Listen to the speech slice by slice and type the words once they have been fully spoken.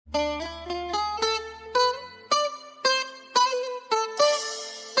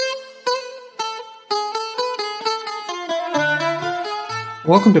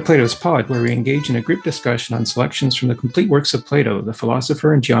Welcome to Plato's Pod, where we engage in a group discussion on selections from the complete works of Plato, the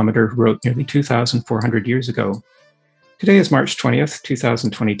philosopher and geometer who wrote nearly 2,400 years ago. Today is March 20th,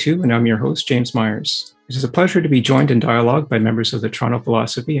 2022, and I'm your host, James Myers. It is a pleasure to be joined in dialogue by members of the Toronto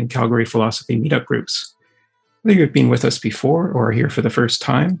Philosophy and Calgary Philosophy meetup groups. Whether you've been with us before or are here for the first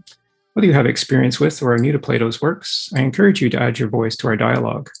time, whether you have experience with or are new to Plato's works, I encourage you to add your voice to our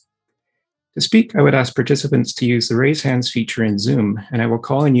dialogue. To speak, I would ask participants to use the raise hands feature in Zoom, and I will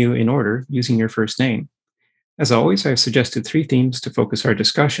call on you in order using your first name. As always, I have suggested 3 themes to focus our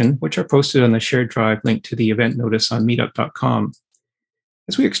discussion, which are posted on the shared drive linked to the event notice on meetup.com.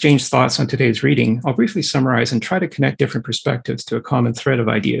 As we exchange thoughts on today's reading, I'll briefly summarize and try to connect different perspectives to a common thread of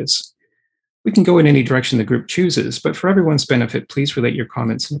ideas. We can go in any direction the group chooses, but for everyone's benefit, please relate your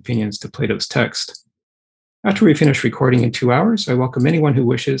comments and opinions to Plato's text. After we finish recording in 2 hours, I welcome anyone who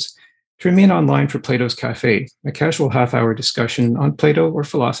wishes to remain online for Plato's Cafe, a casual half-hour discussion on Plato or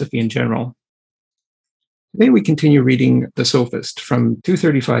philosophy in general. Today we continue reading The Sophist from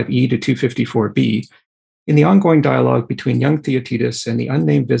 235e to 254b in the ongoing dialogue between young Theaetetus and the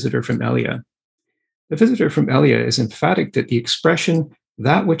unnamed visitor from Elea. The visitor from Elea is emphatic that the expression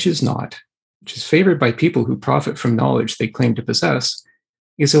 "that which is not," which is favored by people who profit from knowledge they claim to possess,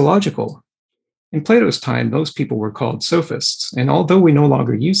 is illogical. In Plato's time, those people were called sophists, and although we no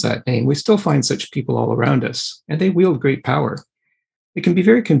longer use that name, we still find such people all around us, and they wield great power. They can be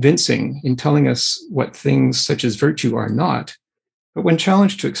very convincing in telling us what things such as virtue are not, but when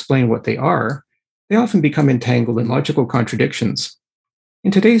challenged to explain what they are, they often become entangled in logical contradictions.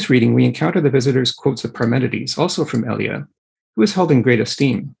 In today's reading, we encounter the visitor's quotes of Parmenides, also from Elea, who is held in great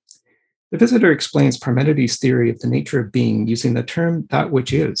esteem. The visitor explains Parmenides' theory of the nature of being using the term "that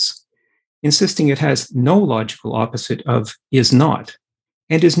which is," insisting it has no logical opposite of "is not,"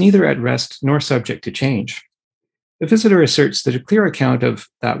 and is neither at rest nor subject to change. The visitor asserts that a clear account of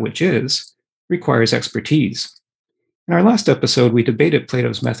 "that which is" requires expertise. In our last episode, we debated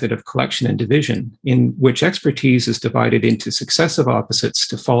Plato's method of collection and division, in which expertise is divided into successive opposites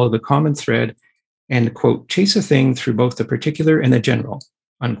to follow the common thread and, quote, chase a thing through both the particular and the general,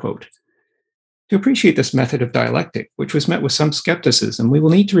 unquote. To appreciate this method of dialectic, which was met with some skepticism, we will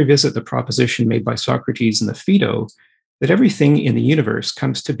need to revisit the proposition made by Socrates in the Phaedo that everything in the universe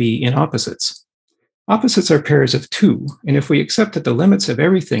comes to be in opposites. Opposites are pairs of 2, and if we accept that the limits of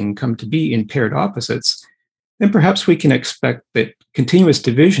everything come to be in paired opposites, then perhaps we can expect that continuous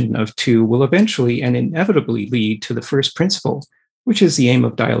division of 2 will eventually and inevitably lead to the first principle, which is the aim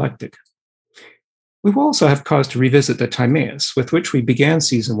of dialectic. We will also have cause to revisit the Timaeus, with which we began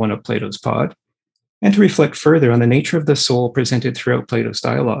season 1 of Plato's Pod, and to reflect further on the nature of the soul presented throughout Plato's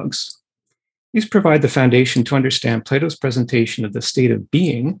dialogues. These provide the foundation to understand Plato's presentation of the state of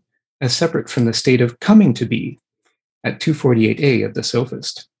being as separate from the state of coming to be at 248a of the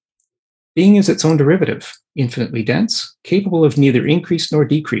Sophist. Being is its own derivative, infinitely dense, capable of neither increase nor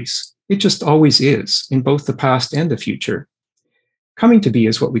decrease. It just always is, in both the past and the future. Coming to be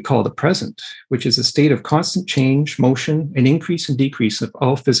is what we call the present, which is a state of constant change, motion, and increase and decrease of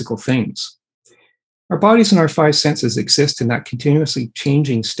all physical things. Our bodies and our 5 senses exist in that continuously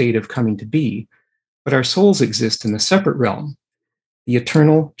changing state of coming to be, but our souls exist in the separate realm, the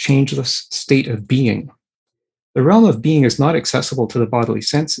eternal, changeless state of being. The realm of being is not accessible to the bodily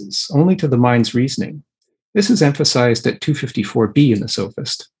senses, only to the mind's reasoning. This is emphasized at 254b in the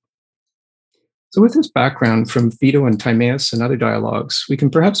Sophist. So with this background from Phaedo and Timaeus and other dialogues, we can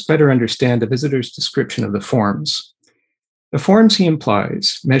perhaps better understand the visitor's description of the forms. The forms he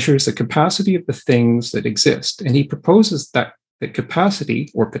implies measures the capacity of the things that exist, and he proposes that the capacity,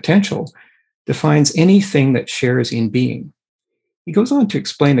 or potential, defines anything that shares in being. He goes on to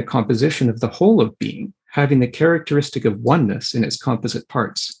explain the composition of the whole of being, having the characteristic of oneness in its composite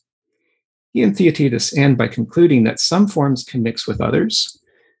parts. He and Theaetetus end by concluding that some forms can mix with others,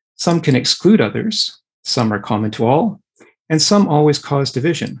 some can exclude others, some are common to all, and some always cause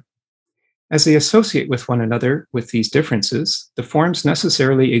division. As they associate with one another with these differences, the forms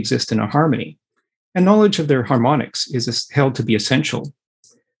necessarily exist in a harmony, and knowledge of their harmonics is held to be essential.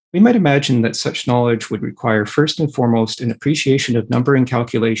 We might imagine that such knowledge would require first and foremost an appreciation of number and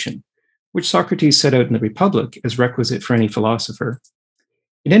calculation, which Socrates set out in the Republic as requisite for any philosopher.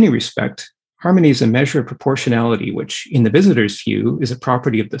 In any respect, harmony is a measure of proportionality, which, in the visitor's view, is a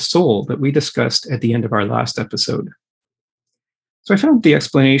property of the soul that we discussed at the end of our last episode. So I found the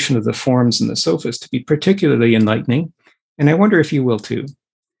explanation of the forms in the Sophist to be particularly enlightening, and I wonder if you will too.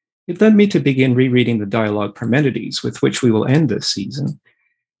 It led me to begin rereading the dialogue Parmenides, with which we will end this season.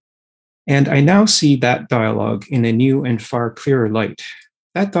 And I now see that dialogue in a new and far clearer light.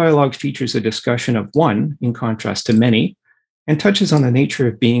 That dialogue features a discussion of one in contrast to many, and touches on the nature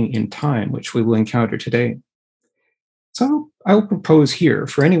of being in time, which we will encounter today. So I'll propose here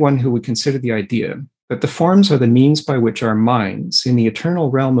for anyone who would consider the idea that the forms are the means by which our minds, in the eternal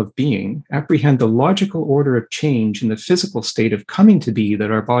realm of being, apprehend the logical order of change in the physical state of coming to be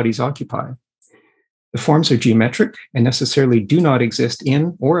that our bodies occupy. The forms are geometric and necessarily do not exist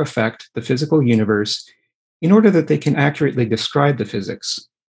in or affect the physical universe in order that they can accurately describe the physics.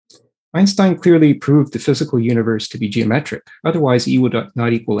 Einstein clearly proved the physical universe to be geometric, otherwise E would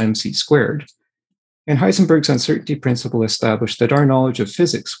not equal mc squared. And Heisenberg's uncertainty principle established that our knowledge of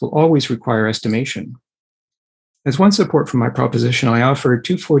physics will always require estimation. As one support for my proposition, I offer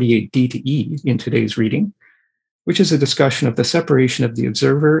 248d to E in today's reading, which is a discussion of the separation of the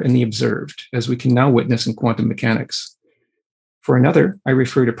observer and the observed, as we can now witness in quantum mechanics. For another, I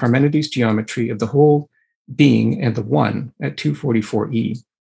refer to Parmenides' geometry of the whole being and the one at 244e.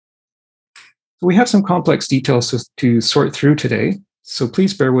 So we have some complex details to sort through today, so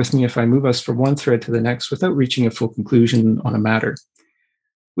please bear with me if I move us from one thread to the next without reaching a full conclusion on a matter.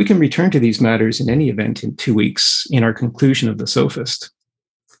 We can return to these matters in any event in 2 weeks in our conclusion of the Sophist.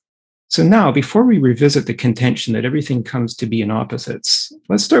 So now, before we revisit the contention that everything comes to be in opposites,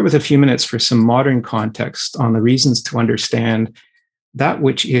 let's start with a few minutes for some modern context on the reasons to understand that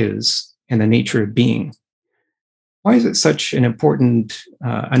which is and the nature of being. Why is it such an important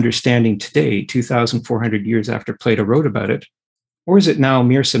understanding today, 2,400 years after Plato wrote about it? Or is it now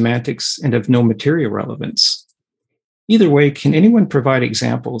mere semantics and of no material relevance? Either way, can anyone provide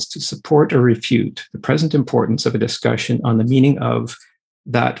examples to support or refute the present importance of a discussion on the meaning of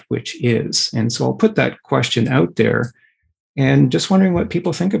that which is? And so I'll put that question out there and just wondering what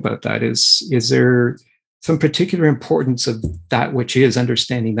people think about that. Is there some particular importance of that which is,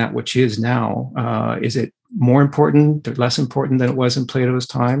 understanding that which is now? Is it more important or less important than it was in Plato's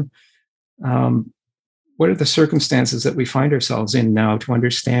time? What are the circumstances that we find ourselves in now to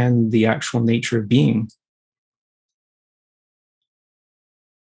understand the actual nature of being?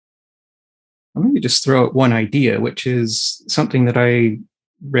 I'll maybe just throw out one idea, which is something that I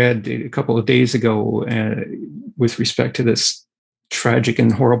read a couple of days ago with respect to this tragic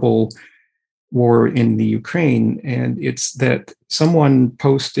and horrible war in the Ukraine. And it's that someone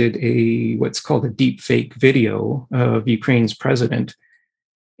posted what's called a deep fake video of Ukraine's president.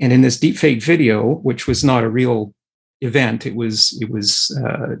 And in this deepfake video, which was not a real event, it was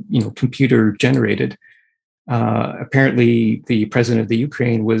computer generated. Apparently, the president of the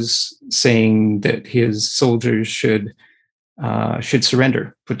Ukraine was saying that his soldiers should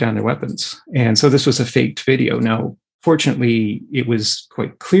surrender, put down their weapons, and so this was a faked video. Now, fortunately, it was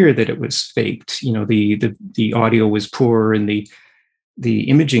quite clear that it was faked. You know, the audio was poor and the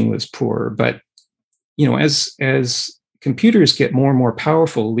imaging was poor, but you know, as computers get more and more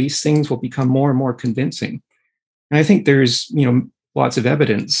powerful, these things will become more and more convincing. And I think there's, lots of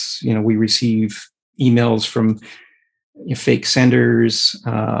evidence. We receive emails from fake senders.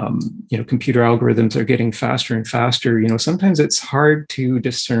 Computer algorithms are getting faster and faster. Sometimes it's hard to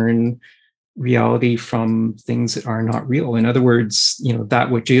discern reality from things that are not real. In other words,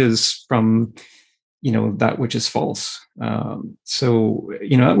 that which is from, that which is false. So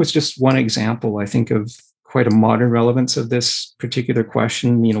that was just one example, I think, of quite a modern relevance of this particular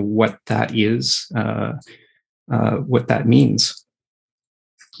question, what that is, what that means.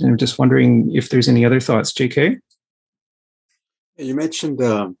 And I'm just wondering if there's any other thoughts, JK? You mentioned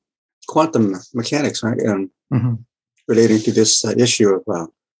quantum mechanics, right? Relating to this issue of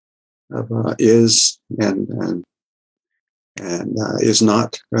is and is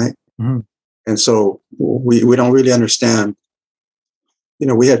not, right? Mm-hmm. And so we don't really understand.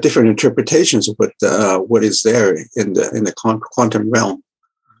 We have different interpretations of what is there in the quantum realm.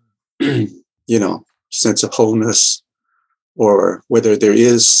 Sense of wholeness, or whether there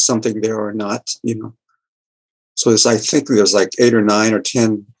is something there or not. So I think there's like 8 or 9 or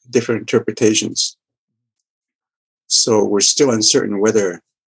 10 different interpretations. So we're still uncertain whether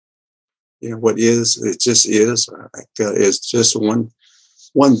what is, it just is, or is just one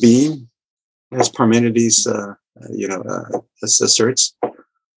being, as Parmenides asserts,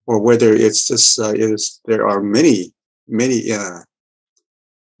 or whether it's just there are many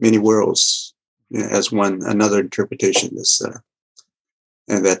worlds, as another interpretation is,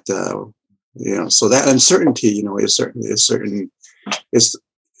 and that so that uncertainty is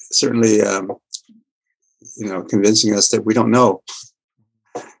certainly convincing us that we don't know.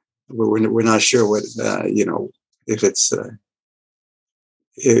 We're not sure what if it's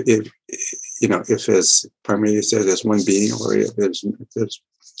if as Parmenides says, there's one being, or if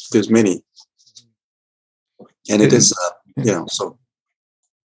there's many, and it is so.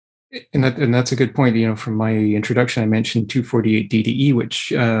 And that's a good point. From my introduction, I mentioned 248 DDE,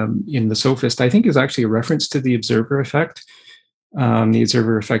 which in the sophist, I think is actually a reference to the observer effect. The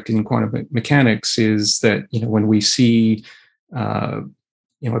observer effect in quantum mechanics is that, when we see, a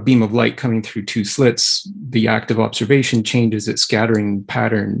beam of light coming through two slits, the active observation changes its scattering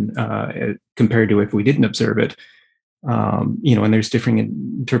pattern compared to if we didn't observe it. And there's different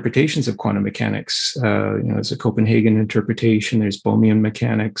interpretations of quantum mechanics. There's a Copenhagen interpretation, there's Bohmian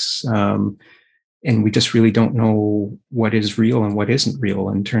mechanics, and we just really don't know what is real and what isn't real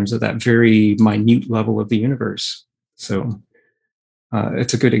in terms of that very minute level of the universe. So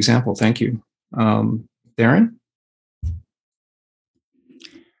it's a good example. Thank you. Darren?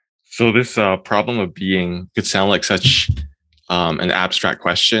 So this problem of being could sound like such an abstract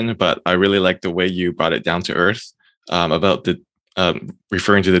question, but I really like the way you brought it down to earth. About the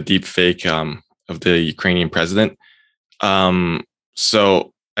referring to the deep fake of the Ukrainian president.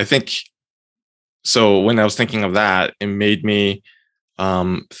 So I think, so when I was thinking of that, it made me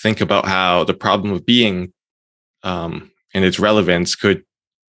think about how the problem of being and its relevance could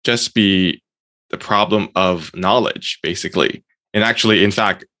just be the problem of knowledge, basically. And actually, in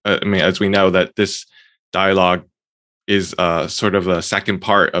fact, as we know that this dialogue is sort of a second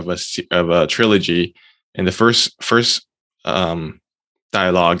part of a trilogy. And the first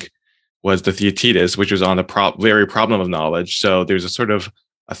dialogue was the Theaetetus, which was on the very problem of knowledge. So there's a sort of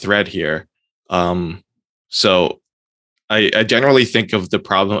a thread here. So I generally think of the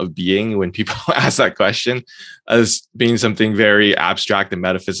problem of being when people ask that question as being something very abstract and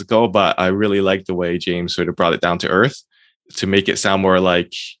metaphysical, but I really like the way James sort of brought it down to earth to make it sound more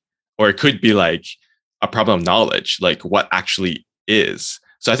like, or it could be like a problem of knowledge, like what actually is.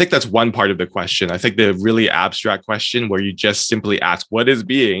 So I think that's one part of the question. I think the really abstract question where you just simply ask, what is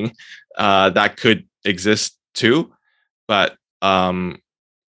being, that could exist too. But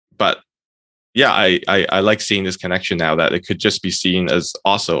yeah, I like seeing this connection now that it could just be seen as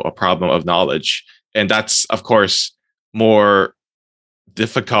also a problem of knowledge. And that's, of course, more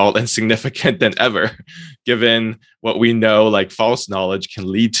difficult and significant than ever, given what we know, like false knowledge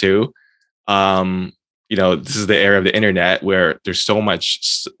can lead to. This is the era of the internet where there's so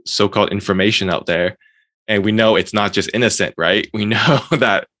much so-called information out there. And we know it's not just innocent, right? We know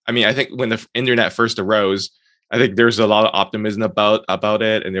that, I think when the internet first arose, I think there's a lot of optimism about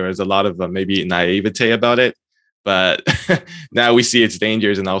it. And there was a lot of maybe naivete about it. But now we see its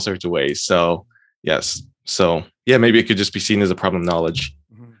dangers in all sorts of ways. So, yes. So, yeah, maybe it could just be seen as a problem of knowledge.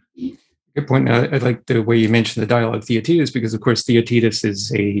 Good point. I like the way you mentioned the dialogue Theaetetus, because, of course, Theaetetus is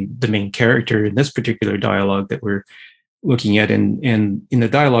the main character in this particular dialogue that we're looking at. And in the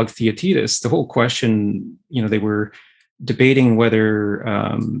dialogue Theaetetus, the whole question, they were debating whether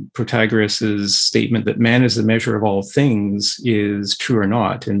Protagoras' statement that man is the measure of all things is true or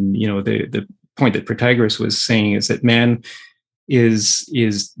not. And, the point that Protagoras was saying is that man is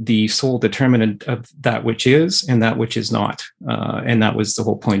the sole determinant of that which is and that which is not. And that was the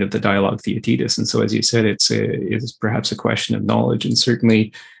whole point of the dialogue Theaetetus. And so, as you said, it's perhaps a question of knowledge. And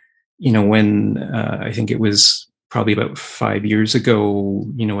certainly, when I think it was probably about 5 years ago,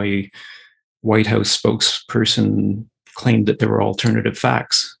 a White House spokesperson claimed that there were alternative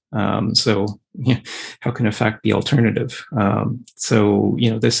facts. How can a fact be alternative?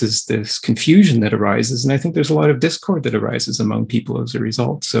 This is this confusion that arises, and I think there's a lot of discord that arises among people as a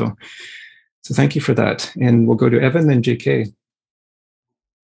result. So thank you for that. And we'll go to Evan, then JK.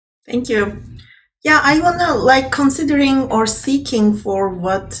 Thank you. Yeah, I want to considering or seeking for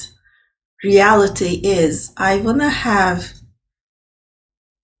what reality is. I want to have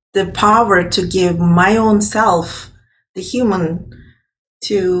the power to give my own self, the human,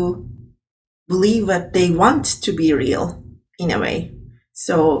 to believe what they want to be real in a way.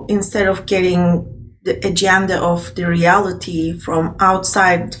 So instead of getting the agenda of the reality from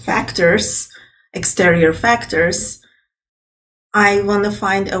outside factors, exterior factors, I want to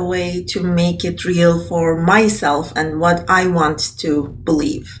find a way to make it real for myself and what I want to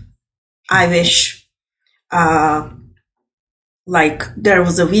believe. I wish there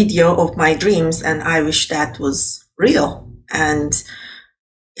was a video of my dreams and I wish that was real. And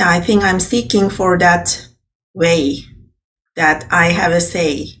I think I'm seeking for that way that I have a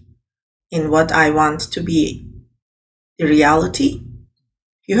say in what I want to be the reality.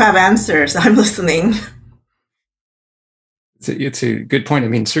 You have answers. I'm listening. It's a good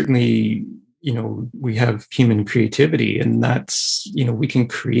point. Certainly, we have human creativity, and that's, we can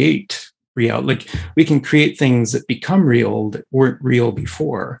create we can create things that become real that weren't real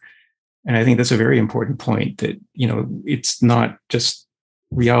before. And I think that's a very important point, that, it's not just,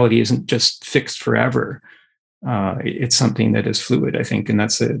 reality isn't just fixed forever. it's something that is fluid, I think, and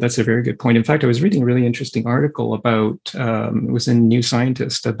that's a very good point. In fact, I was reading a really interesting article about it was in New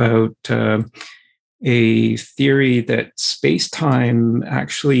Scientist about a theory that space-time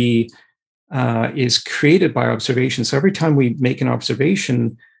actually is created by observation. So every time we make an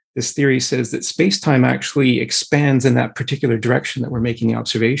observation, this theory says that space-time actually expands in that particular direction that we're making the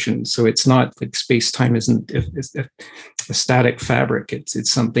observation. So it's not like space-time isn't a static fabric.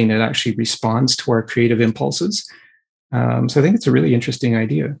 It's something that actually responds to our creative impulses. So I think it's a really interesting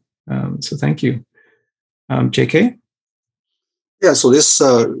idea. So thank you. JK? Yeah, so this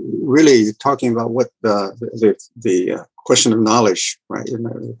really talking about what the question of knowledge, right, in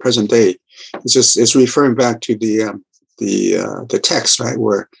the present day, it's referring back to the text, right,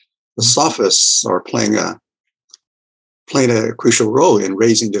 where the sophists are playing a crucial role in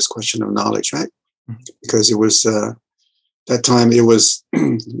raising this question of knowledge, right? Because it was that time it was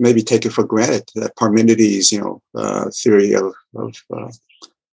maybe taken for granted that Parmenides, theory of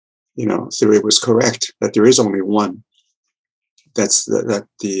theory was correct, that there is only one. That's the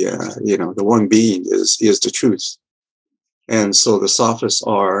one being is the truth. And so the sophists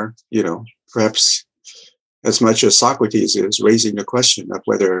are, perhaps as much as Socrates is raising the question of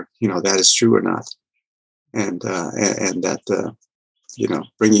whether, that is true or not. And that,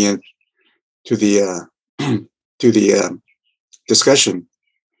 bringing in to the, to the discussion,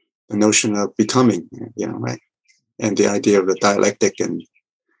 the notion of becoming, right. And the idea of the dialectic and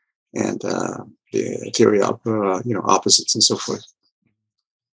the theory of, opposites and so forth.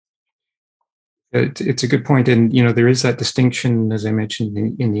 It's a good point. And, there is that distinction, as I mentioned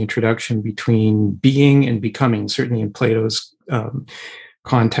in the introduction, between being and becoming, certainly in Plato's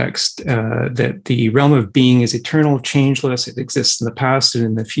context, that the realm of being is eternal, changeless. It exists in the past and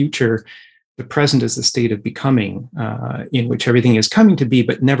in the future. The present is the state of becoming, in which everything is coming to be,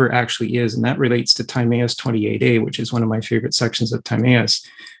 but never actually is. And that relates to Timaeus 28a, which is one of my favorite sections of Timaeus,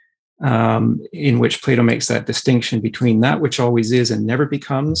 in which Plato makes that distinction between that which always is and never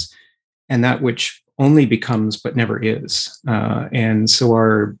becomes, and that which only becomes but never is. And so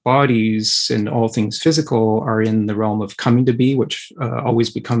our bodies and all things physical are in the realm of coming to be, which always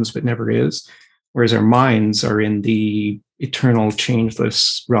becomes but never is, whereas our minds are in the eternal,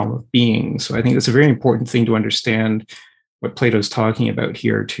 changeless realm of being. So I think it's a very important thing to understand what Plato's talking about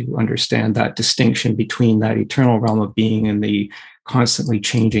here, to understand that distinction between that eternal realm of being and the constantly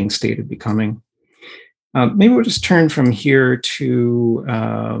changing state of becoming. Maybe we'll just turn from here to,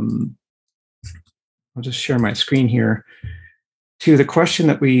 I'll just share my screen here, to the question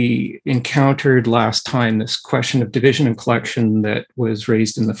that we encountered last time, this question of division and collection that was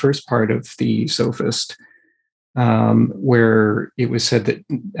raised in the first part of the Sophist, where it was said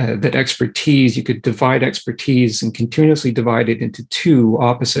that expertise, you could divide expertise and continuously divide it into two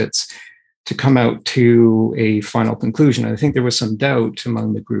opposites to come out to a final conclusion. I think there was some doubt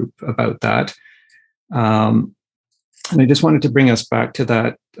among the group about that. And I just wanted to bring us back to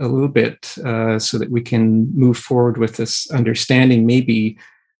that a little bit so that we can move forward with this understanding, maybe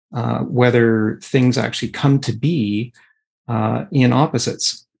whether things actually come to be in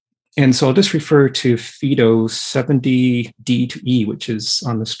opposites. And so I'll just refer to Phaedo 70D to E, which is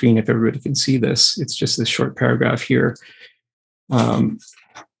on the screen if everybody can see this. It's just this short paragraph here.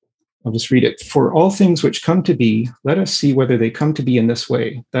 I'll just read it. For all things which come to be, let us see whether they come to be in this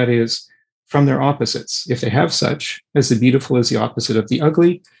way, that is, from their opposites, if they have such, as the beautiful is the opposite of the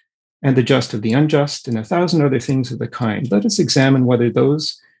ugly, and the just of the unjust, and 1,000 other things of the kind. Let us examine whether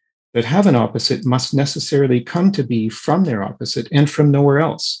those that have an opposite must necessarily come to be from their opposite and from nowhere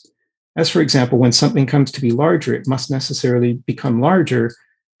else. As, for example, when something comes to be larger, it must necessarily become larger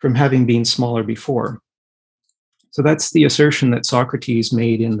from having been smaller before. So that's the assertion that Socrates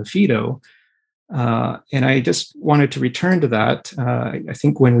made in the Phaedo. And I just wanted to return to that. I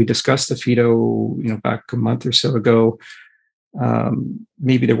think when we discussed the Phaedo, back a month or so ago,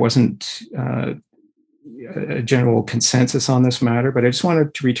 maybe there wasn't a general consensus on this matter, but I just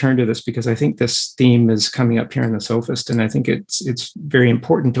wanted to return to this because I think this theme is coming up here in the Sophist, and I think it's very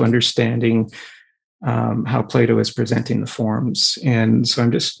important to understanding how Plato is presenting the forms. And so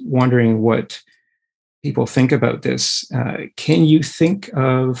I'm just wondering what people think about this. Can you think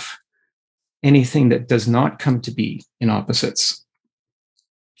of anything that does not come to be in opposites?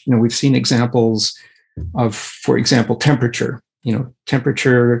 We've seen examples of, for example, temperature.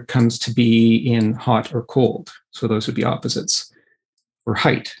 Temperature comes to be in hot or cold. So those would be opposites. Or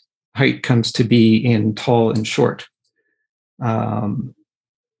height. Height comes to be in tall and short.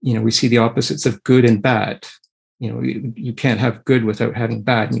 We see the opposites of good and bad. You can't have good without having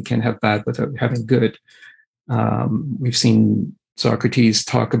bad, and you can't have bad without having good. We've seen Socrates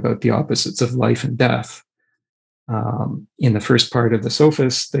talk about the opposites of life and death. In the first part of the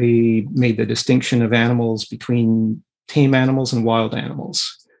Sophist, they made the distinction of animals between tame animals and wild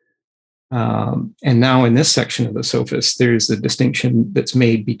animals. And now in this section of the Sophist, there's the distinction that's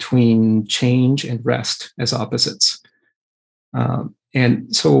made between change and rest as opposites.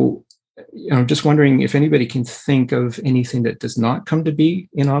 And so, just wondering if anybody can think of anything that does not come to be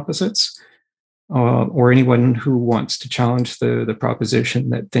in opposites, or anyone who wants to challenge the proposition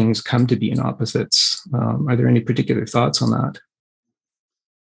that things come to be in opposites. Are there any particular thoughts on that?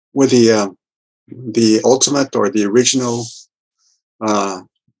 With the ultimate or the original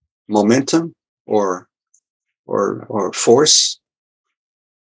momentum or force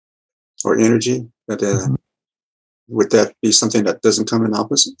or energy, that would that be something that doesn't come in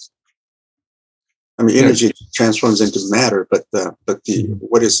opposites? I mean, energy transforms into matter, but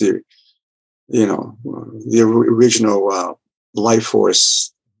what is the the original life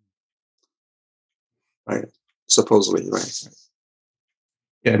force, right? Supposedly, right?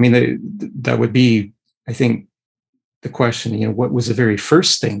 Yeah, I mean, that would be, I think, the question. What was the very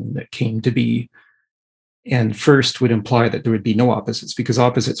first thing that came to be? And first would imply that there would be no opposites, because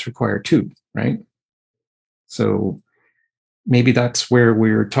opposites require two, right? So maybe that's where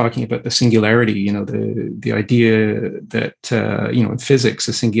we're talking about the singularity. The idea that in physics,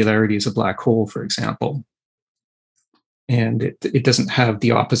 a singularity is a black hole, for example, and it doesn't have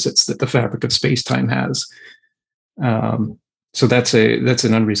the opposites that the fabric of space-time has. So that's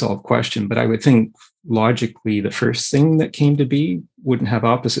an unresolved question. But I would think logically, the first thing that came to be wouldn't have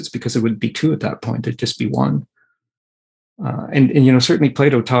opposites, because it would be two at that point. It'd just be one. And certainly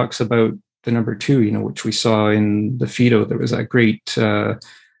Plato talks about the number two, which we saw in the Phaedo. There was that great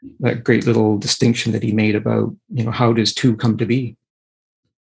little distinction that he made about, how does two come to be?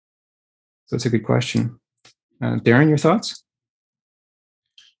 So it's a good question. Darren, your thoughts?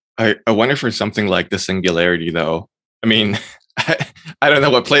 I wonder for something like the singularity, though. I mean, I don't know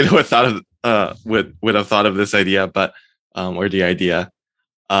what Plato would have thought of this idea, but or the idea.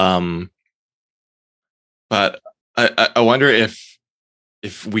 But I wonder if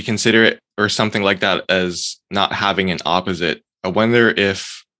we consider it or something like that as not having an opposite. I wonder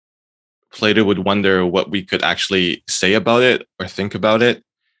if Plato would wonder what we could actually say about it or think about it,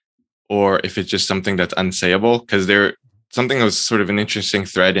 or if it's just something that's unsayable. Because something that was sort of an interesting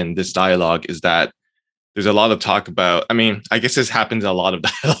thread in this dialogue is that there's a lot of talk about, I mean, I guess this happens in a lot of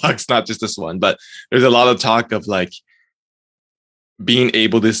dialogues, not just this one, but there's a lot of talk of like being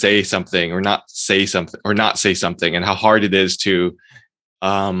able to say something or not say something, and how hard it is to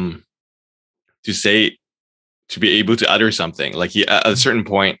be able to utter something. Like at a certain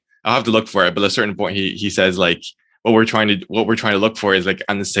point, I'll have to look for it, but at a certain point he says like what we're trying to look for is like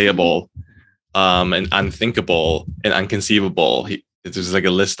unsayable, and unthinkable and unconceivable. There's like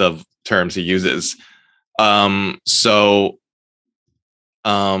a list of terms he uses. So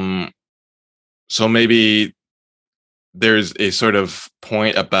maybe there's a sort of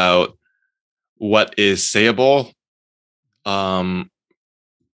point about what is sayable, and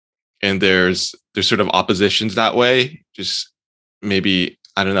there's sort of oppositions that way, just maybe,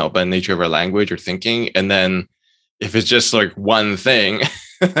 I don't know, by nature of our language or thinking. And then if it's just like one thing,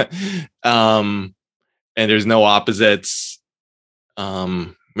 and there's no opposites,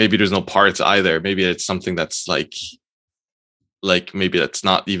 maybe there's no parts either. Maybe it's something that's like maybe that's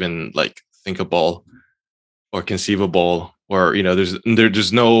not even like thinkable or conceivable, or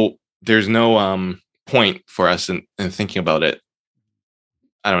there's no point for us in thinking about it.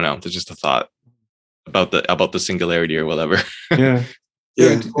 I don't know. There's just a thought about the singularity or whatever. Yeah.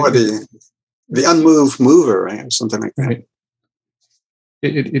 Or the unmoved mover, right? Or something like that. Right.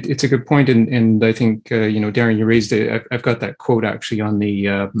 It's a good point, and I think Darren, you raised it. I've got that quote actually on the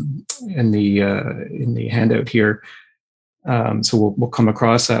in the handout here, so we'll come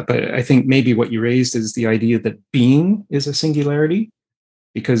across that. But I think maybe what you raised is the idea that being is a singularity,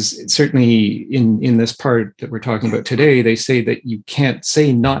 because certainly in this part that we're talking about today, they say that you can't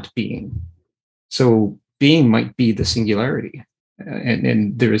say not being. So being might be the singularity,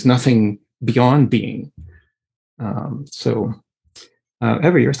 and there is nothing beyond being.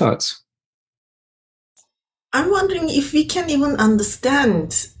 Eva, your thoughts? I'm wondering if we can even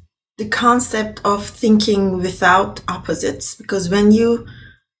understand the concept of thinking without opposites, because when you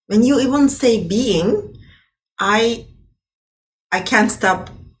even say being, I can't stop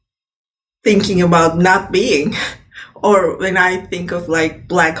thinking about not being. Or when I think of like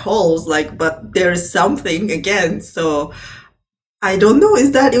black holes, but there's something again. So I don't know,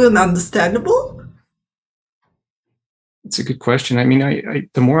 is that even understandable? It's a good question. I mean, I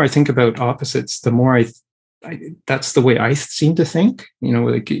the more I think about opposites, the more I that's the way I seem to think.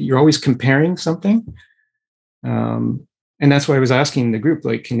 Like you're always comparing something. And that's why I was asking the group,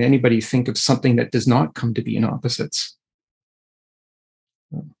 like, can anybody think of something that does not come to be in opposites?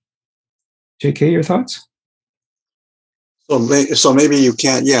 JK, your thoughts? So maybe you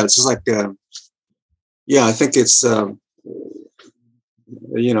can't. Yeah, it's just like, I think it's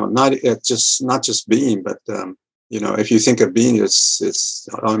not just being, but if you think of being, it's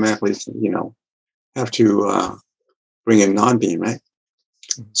automatically have to bring in non-being, right?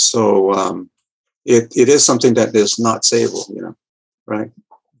 Mm-hmm. So it is something that is not sayable, right?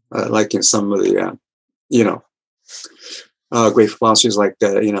 Like in some of the great philosophies like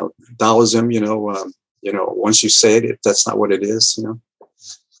Taoism, once you say it, that's not what it is,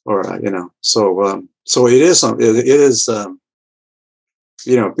 or so it is something. It is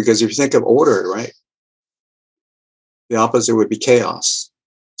because if you think of order, right, the opposite would be chaos.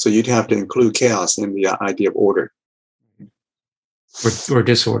 So you'd have to include chaos in the idea of order, or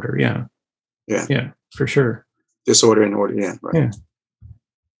disorder. Yeah, for sure. Disorder and order. Yeah, right.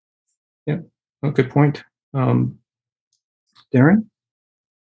 Yeah. Oh, good point. Darren?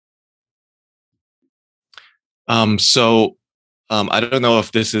 So I don't know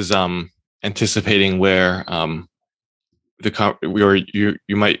if this is anticipating where you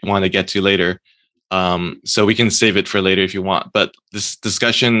might want to get to later. So we can save it for later if you want. But this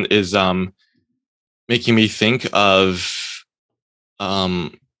discussion is making me think of a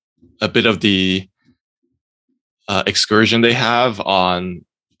bit of the excursion they have on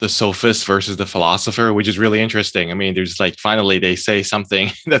the sophist versus the philosopher, which is really interesting. I mean, there's like, finally they say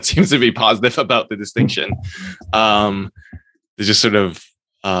something that seems to be positive about the distinction. They just sort of,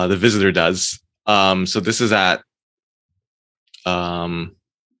 the visitor does. So this is at, sorry, I'm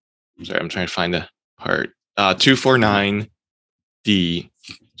trying to find the part, 249D,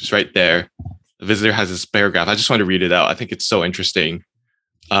 just right there. The visitor has this paragraph. I just want to read it out. I think it's so interesting.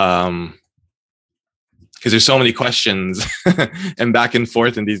 Because there's so many questions and back and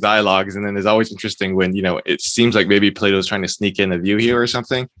forth in these dialogues. And then it's always interesting when, it seems like maybe Plato's trying to sneak in a view here or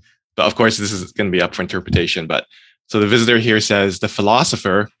something. But of course, this is going to be up for interpretation. But so the visitor here says, the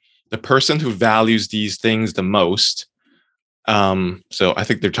philosopher, the person who values these things the most. So I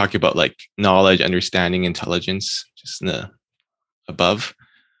think they're talking about like knowledge, understanding, intelligence, just in the above.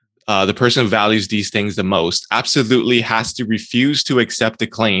 The person who values these things the most absolutely has to refuse to accept the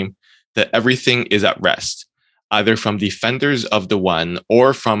claim that everything is at rest, either from defenders of the one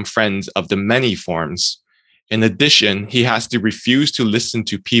or from friends of the many forms. In addition, he has to refuse to listen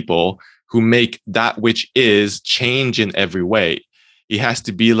to people who make that which is change in every way. He has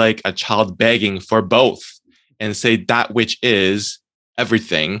to be like a child begging for both and say that which is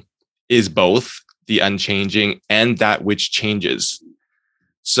everything is both the unchanging and that which changes.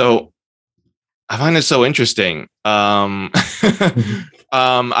 So I find it so interesting. I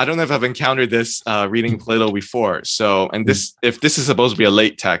don't know if I've encountered this reading Plato before. So, and this, if this is supposed to be a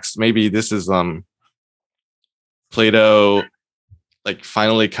late text, maybe this is Plato like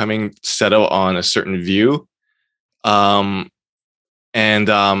finally coming settle on a certain view. As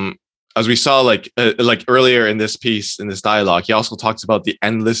we saw, like earlier in this piece, in this dialogue, he also talks about the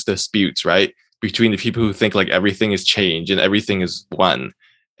endless disputes, right, between the people who think like everything is change and everything is one.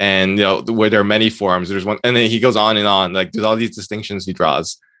 And where there are many forms, there's one, and then he goes on and on. Like there's all these distinctions he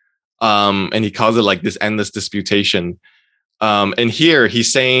draws, and he calls it like this endless disputation. And here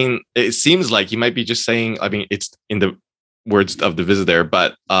he's saying, it seems like he might be just saying, I mean, it's in the words of the visitor,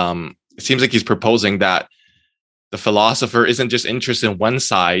 but it seems like he's proposing that the philosopher isn't just interested in one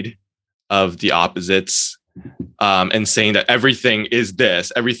side of the opposites, and saying that everything is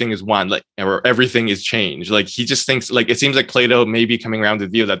this, everything is one, like, or everything is change. Like he just thinks, like, it seems like Plato may be coming around to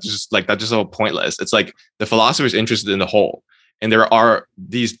the view that that's just so pointless. It's like the philosopher is interested in the whole, and there are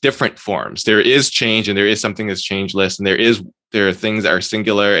these different forms. There is change, and there is something that's changeless, and there are things that are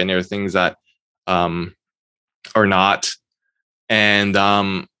singular, and there are things that are not. And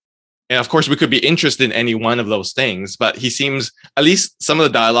of course, we could be interested in any one of those things, but he seems, at least some of the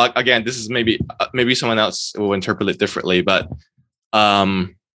dialogue, again, this is maybe someone else will interpret it differently, but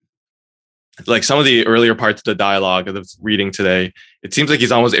like some of the earlier parts of the dialogue of the reading today, it seems like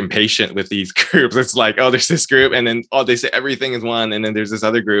he's almost impatient with these groups. It's like, oh, there's this group, and then, oh, they say everything is one, and then there's this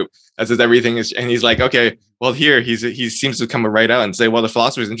other group that says everything is, and he's like, okay, well, here he seems to come right out and say, well, the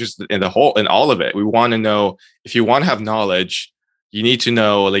philosopher is interested in the whole, in all of it. We want to know, if you want to have knowledge, you need to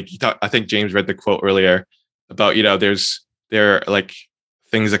know, like, I think James read the quote earlier about, there are like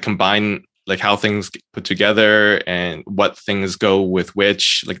things that combine, like how things get put together and what things go with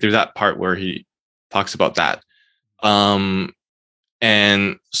which. Like there's that part where he talks about that. And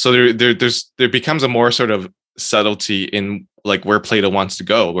so there becomes a more sort of subtlety in like where Plato wants to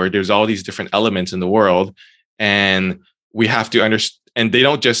go, where there's all these different elements in the world. and we have to understand. And they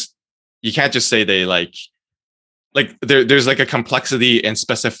don't just, you can't just say they like there's like a complexity and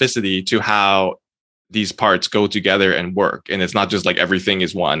specificity to how these parts go together and work. And it's not just like everything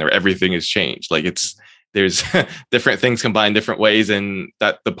is one or everything is changed. Like there's different things combined different ways. And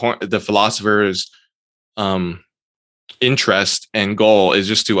that the philosopher's interest and goal is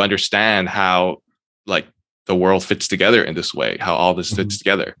just to understand how like the world fits together in this way, how all this fits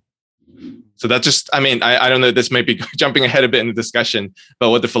together. So that's just, I mean, I don't know, this might be jumping ahead a bit in the discussion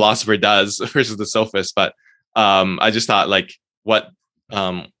about what the philosopher does versus the sophist, but I just thought like what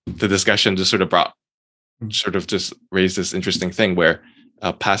the discussion just just raised this interesting thing where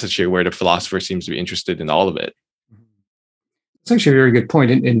a passage here where the philosopher seems to be interested in all of it. It's actually a very good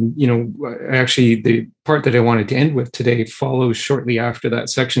point. And you know, actually the part that I wanted to end with today follows shortly after that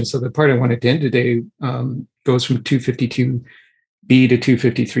section. So the part I wanted to end today goes from 252B to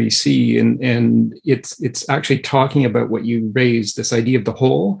 253C. And it's actually talking about what you raised, this idea of the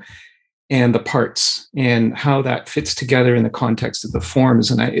whole and the parts and how that fits together in the context of the forms.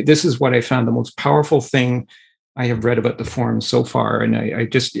 And this is what I found the most powerful thing I have read about the forms so far. And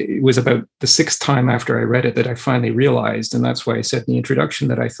it was about the sixth time after I read it that I finally realized, and that's why I said in the introduction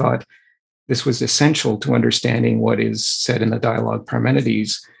that I thought this was essential to understanding what is said in the Dialogue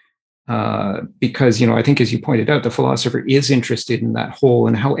Parmenides. Because, you know, I think as you pointed out, the philosopher is interested in that whole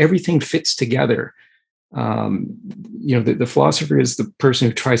and how everything fits together. You know, the philosopher is the person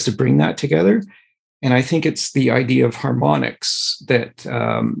who tries to bring that together. And I think it's the idea of harmonics that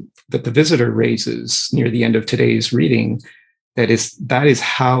that the visitor raises near the end of today's reading. That is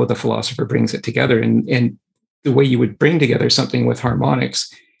how the philosopher brings it together. And the way you would bring together something with harmonics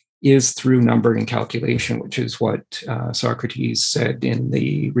is through number and calculation, which is what Socrates said in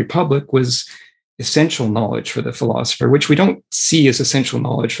the Republic was essential knowledge for the philosopher, which we don't see as essential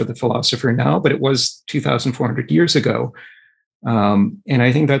knowledge for the philosopher now, but it was 2,400 years ago. And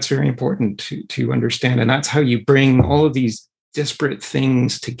I think that's very important to understand. And that's how you bring all of these disparate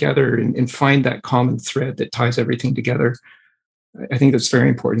things together and find that common thread that ties everything together. I think that's very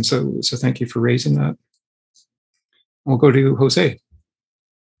important. So thank you for raising that. We'll go to Jose.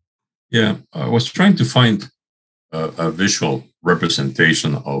 Yeah, I was trying to find a visual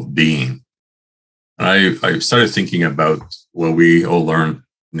representation of being. And I started thinking about what we all learned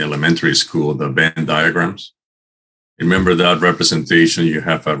in elementary school, the Venn diagrams. Remember that representation, you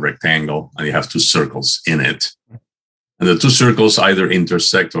have a rectangle and you have two circles in it. And the two circles either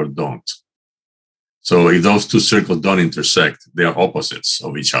intersect or don't. So if those two circles don't intersect, they are opposites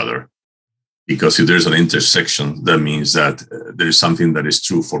of each other. Because if there's an intersection, that means that there's something that is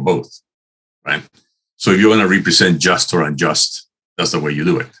true for both, right? So if you want to represent just or unjust, that's the way you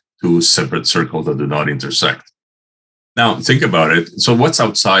do it. Two separate circles that do not intersect. Now, think about it. So what's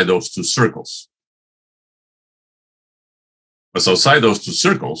outside those two circles? What's outside those two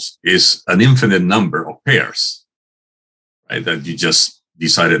circles is an infinite number of pairs, right, that you just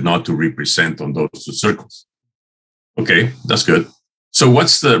decided not to represent on those two circles. Okay, that's good. So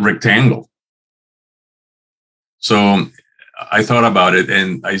what's the rectangle? So I thought about it,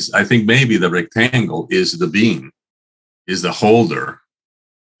 and I think maybe the rectangle is the being, is the holder,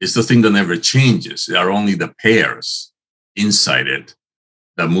 is the thing that never changes. There are only the pairs inside it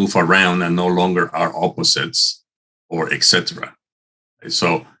that move around and no longer are opposites or etc.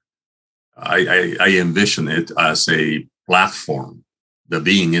 So I envision it as a platform. The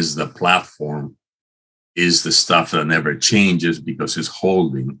being is the platform, is the stuff that never changes because it's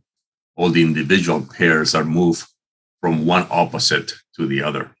holding. All the individual pairs are moved from one opposite to the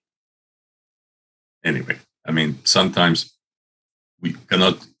other. Anyway, I mean, sometimes we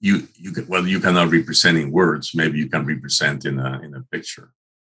cannot, you cannot represent in words. Maybe you can represent in a picture.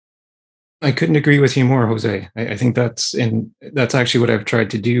 I couldn't agree with you more, Jose. I think that's actually what I've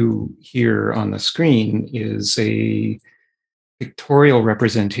tried to do here on the screen is a pictorial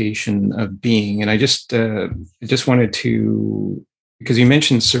representation of being. And I just wanted to, because you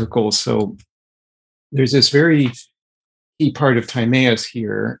mentioned circles, so there's this very key part of Timaeus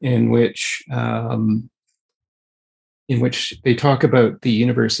here in which they talk about the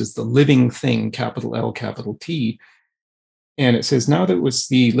universe as the living thing, capital L, capital T. And it says, now that it was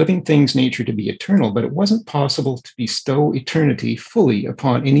the living thing's nature to be eternal, but it wasn't possible to bestow eternity fully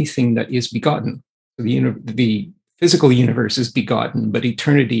upon anything that is begotten. So the physical universe is begotten, but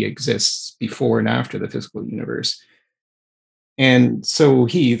eternity exists before and after the physical universe. And so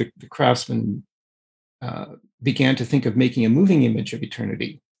he, the craftsman, began to think of making a moving image of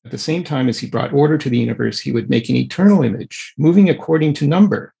eternity. At the same time as he brought order to the universe, he would make an eternal image, moving according to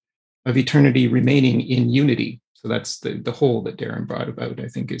number, of eternity remaining in unity. So that's the whole that Darren brought about, I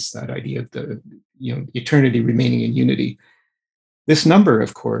think, is that idea of the eternity remaining in unity. This number,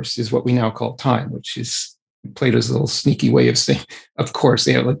 of course, is what we now call time, which is Plato's little sneaky way of saying, of course,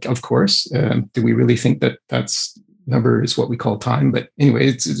 of course. Do we really think that that's number is what we call time? But anyway,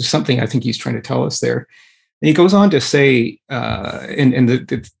 it's something I think he's trying to tell us there. And he goes on to say, and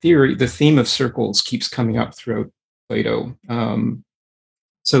the theme of circles keeps coming up throughout Plato.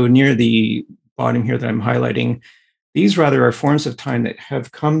 So near the bottom here that I'm highlighting, these rather are forms of time that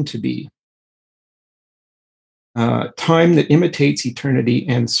have come to be. Time that imitates eternity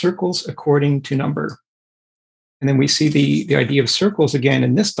and circles according to number. And then we see the idea of circles again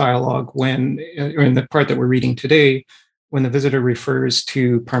in this dialogue when, or in the part that we're reading today, when the visitor refers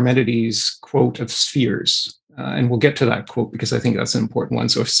to Parmenides' quote of spheres. And we'll get to that quote because I think that's an important one.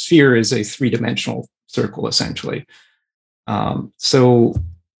 So a sphere is a three-dimensional circle, essentially. So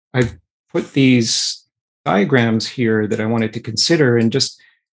I've put these diagrams here that I wanted to consider, and just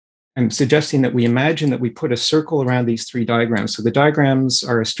I'm suggesting that we imagine that we put a circle around these three diagrams. So the diagrams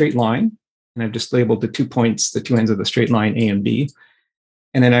are a straight line, and I've just labeled the 2 points, the two ends of the straight line, A and B.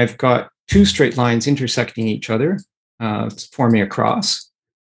 And then I've got two straight lines intersecting each other, forming a cross.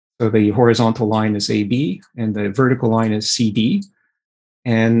 So the horizontal line is AB, and the vertical line is CD.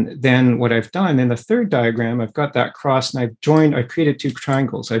 And then what I've done in the third diagram, I've got that cross, and I created two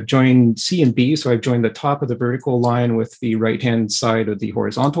triangles. I've joined C and B, so I've joined the top of the vertical line with the right-hand side of the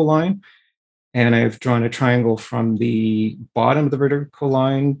horizontal line. And I've drawn a triangle from the bottom of the vertical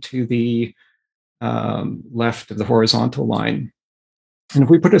line to the left of the horizontal line. And if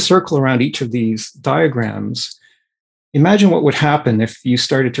we put a circle around each of these diagrams, imagine what would happen if you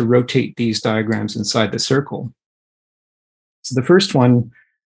started to rotate these diagrams inside the circle. So the first one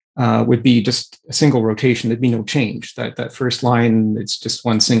would be just a single rotation. There'd be no change. That first line, it's just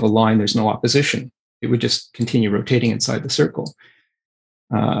one single line. There's no opposition. It would just continue rotating inside the circle.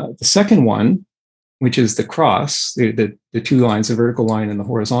 The second one, which is the cross, the two lines, the vertical line and the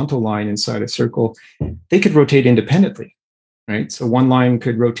horizontal line inside a circle, they could rotate independently, right? So one line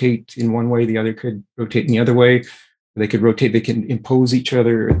could rotate in one way, the other could rotate in the other way. They could rotate, they can impose each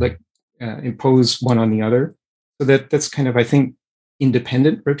other, impose one on the other. So that's kind of, I think,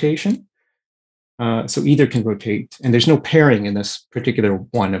 independent rotation. So either can rotate, and there's no pairing in this particular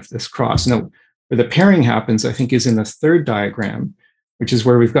one of this cross. No, where the pairing happens, I think, is in the third diagram, which is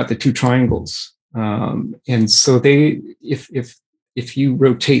where we've got the two triangles. And so if you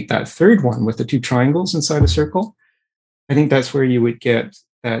rotate that third one with the two triangles inside a circle, I think that's where you would get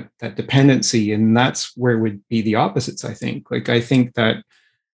that dependency, and that's where would be the opposites, I think. Like, I think that,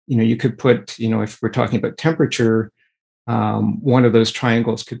 you could put, if we're talking about temperature, one of those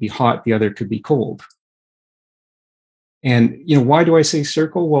triangles could be hot, the other could be cold. And, why do I say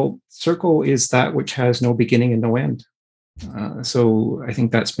circle? Well, circle is that which has no beginning and no end. So I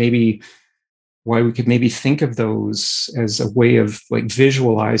think that's maybe why we could maybe think of those as a way of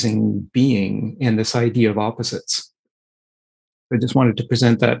visualizing being and this idea of opposites. I just wanted to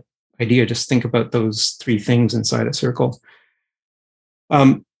present that idea. Just think about those three things inside a circle.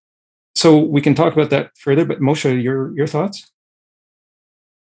 So we can talk about that further, but Moshe, your thoughts?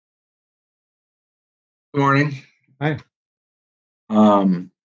 Good morning. Hi.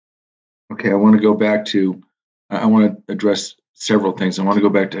 Okay, I want to go back to, I want to address several things. I want to go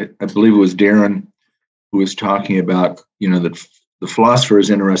back to, I believe it was Darren who was talking about, that the philosopher is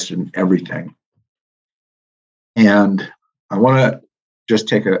interested in everything. And I want to just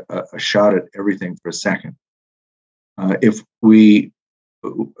take a shot at everything for a second.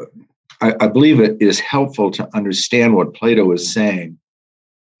 I believe it is helpful to understand what Plato is saying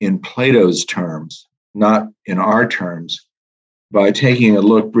in Plato's terms, not in our terms, by taking a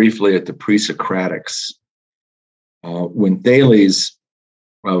look briefly at the pre-Socratics. When Thales,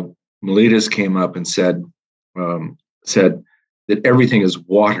 Miletus came up and said that everything is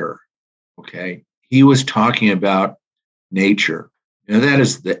water, okay? He was talking about nature. That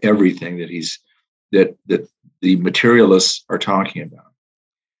is the everything that the materialists are talking about.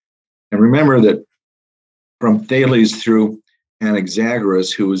 And remember that from Thales through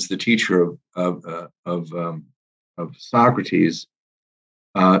Anaxagoras, who was the teacher of Socrates,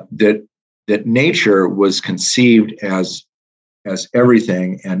 that nature was conceived as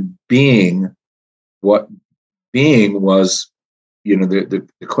everything, and being, what being was, the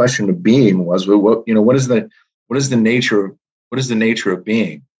question of being was, what is the nature of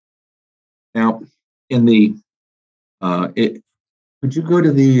being? Now, in the could you go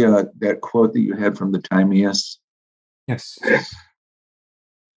to the that quote that you had from the Timaeus? Yes.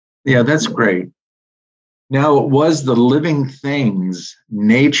 Yeah, that's great. Now, it was the living thing's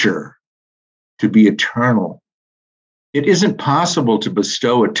nature to be eternal. It isn't possible to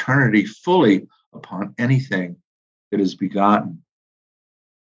bestow eternity fully upon anything that is begotten.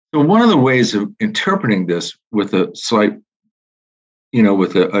 So one of the ways of interpreting this with a slight,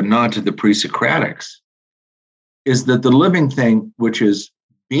 with a nod to the pre-Socratics, is that the living thing, which is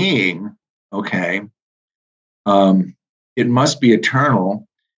being, okay, it must be eternal,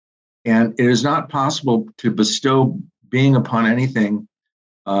 and it is not possible to bestow being upon anything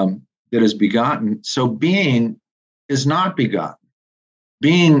that is begotten. So being is not begotten.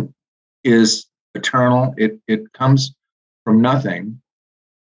 Being is eternal. It comes from nothing.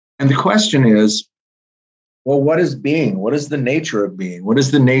 And the question is, well, what is being? What is the nature of being? What is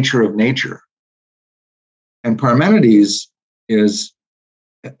the nature of nature? And Parmenides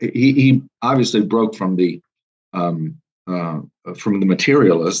he obviously broke from the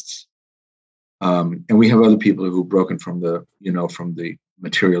materialists, and we have other people who've broken from the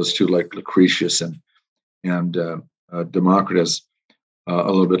materialists too, like Lucretius and Democritus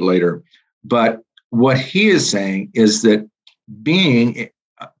a little bit later. But what he is saying is that being,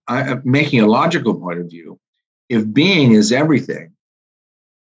 making a logical point of view, if being is everything,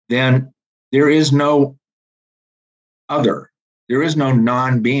 then there is no other. There is no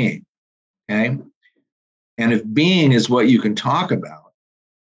non-being, okay? And if being is what you can talk about,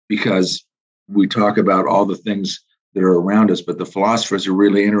 because we talk about all the things that are around us, but the philosophers are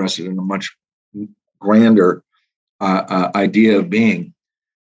really interested in a much grander idea of being,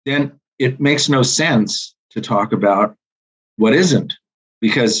 then it makes no sense to talk about what isn't,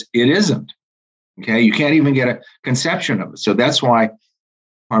 because it isn't, okay? You can't even get a conception of it. So that's why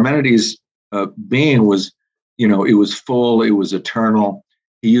Parmenides' being was, it was full, it was eternal.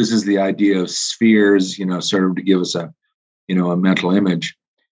 He uses the idea of spheres, sort of to give us a mental image.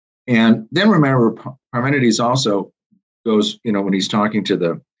 And then remember, Parmenides also goes, when he's talking to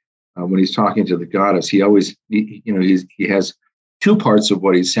the goddess, he always, he has two parts of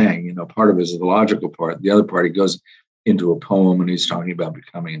what he's saying. Part of it is the logical part. The other part, he goes into a poem and he's talking about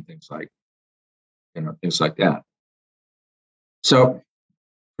becoming and things like that. So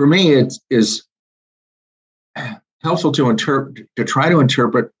for me, it is helpful to try to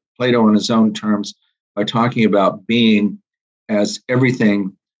interpret Plato in his own terms by talking about being as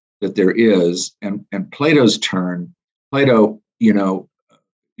everything that there is. And Plato's turn, Plato,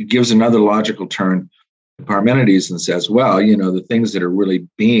 gives another logical turn to Parmenides and says, well, the things that are really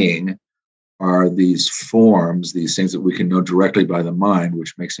being are these forms, these things that we can know directly by the mind,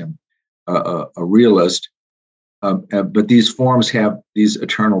 which makes him a realist. But these forms have these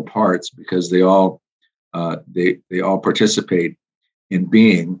eternal parts because they all participate in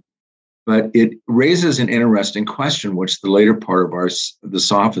being. But it raises an interesting question, which the later part of the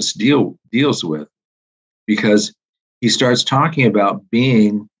Sophists deals with, because he starts talking about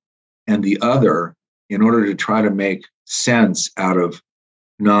being and the other in order to try to make sense out of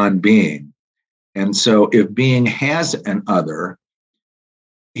non-being. And so if being has an other,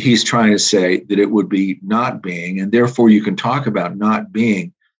 he's trying to say that it would be not being, and therefore you can talk about not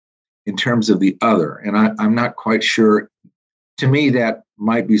being in terms of the other. And I'm not quite sure. To me, that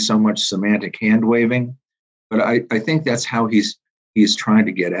might be so much semantic hand waving, but I think that's how he's trying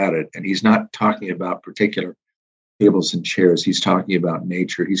to get at it. And he's not talking about particular tables and chairs. He's talking about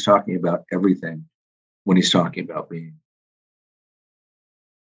nature. He's talking about everything when he's talking about being.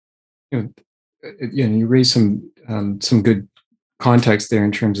 You raise some good context there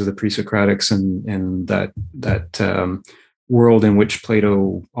in terms of the pre-Socratics and that world in which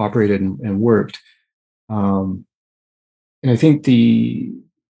Plato operated and worked. And I think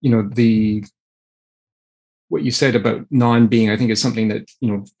what you said about non-being, I think is something that,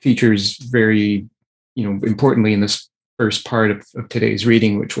 features very, importantly in this first part of today's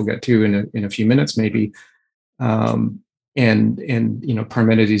reading, which we'll get to in a few minutes, maybe. And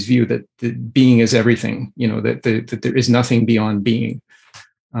Parmenides' view that the being is everything, that there is nothing beyond being.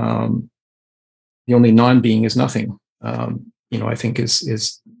 The only non-being is nothing. I think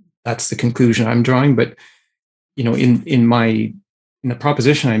is that's the conclusion I'm drawing. But in the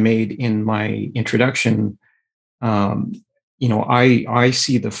proposition I made in my introduction, I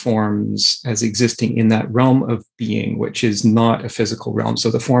see the forms as existing in that realm of being, which is not a physical realm.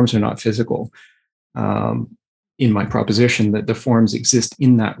 So the forms are not physical. In my proposition, that the forms exist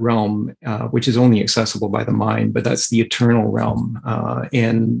in that realm, which is only accessible by the mind, but that's the eternal realm.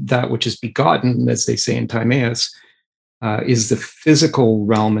 And that which is begotten, as they say in Timaeus, is the physical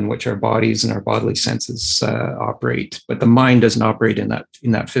realm in which our bodies and our bodily senses operate. But the mind doesn't operate in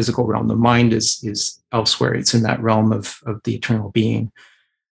that physical realm. The mind is elsewhere. It's in that realm of the eternal being.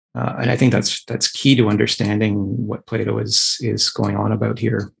 And I think that's key to understanding what Plato is going on about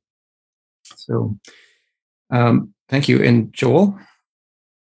here. So thank you. And Joel?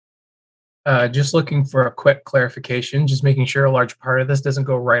 Just looking for a quick clarification, just making sure a large part of this doesn't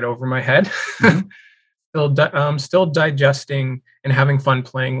go right over my head. Mm-hmm. Still digesting and having fun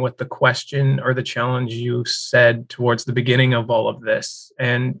playing with the question or the challenge you said towards the beginning of all of this.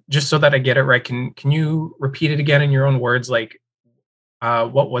 And just so that I get it right, can you repeat it again in your own words? Like,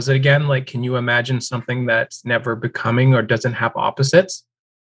 what was it again? Like, can you imagine something that's never becoming or doesn't have opposites?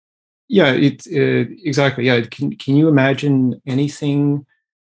 Yeah, exactly. Yeah, can you imagine anything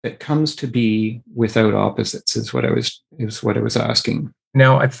that comes to be without opposites? Is what I was asking.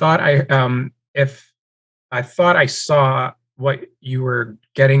 Now, I thought I saw what you were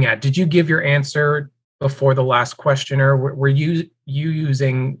getting at. Did you give your answer before the last question, or were you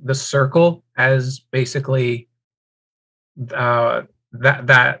using the circle as basically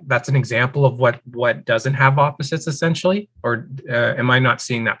that's an example of what doesn't have opposites, essentially? Or am I not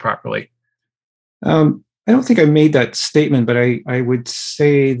seeing that properly? I don't think I made that statement, but I would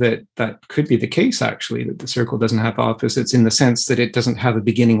say that could be the case, actually, that the circle doesn't have opposites in the sense that it doesn't have a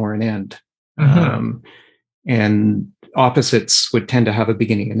beginning or an end. Mm-hmm. And opposites would tend to have a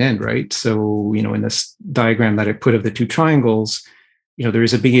beginning and end, right? So, in this diagram that I put of the two triangles, there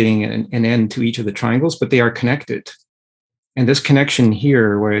is a beginning and an end to each of the triangles, but they are connected. And this connection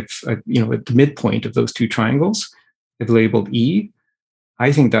here, where it's, at the midpoint of those two triangles, I've labeled E.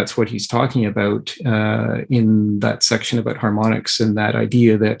 I think that's what he's talking about in that section about harmonics, and that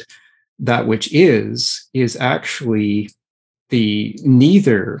idea that which is actually the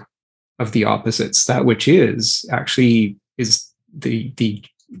neither of the opposites. That which is actually is the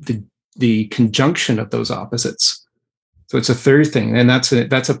conjunction of those opposites. So it's a third thing, and that's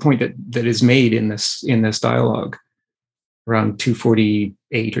a point that is made in this dialogue around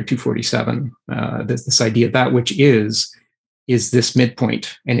 248 or 247. This idea that which is this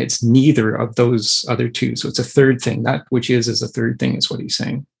midpoint, and it's neither of those other two. So it's a third thing. That which is a third thing, is what he's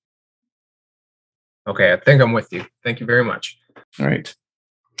saying. Okay, I think I'm with you. Thank you very much. All right.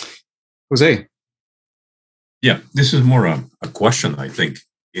 Jose. Yeah, this is more a question, I think.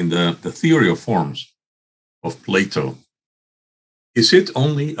 In the theory of forms of Plato, is it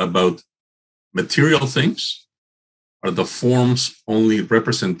only about material things? Are the forms only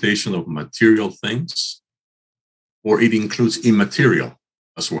representation of material things? Or it includes immaterial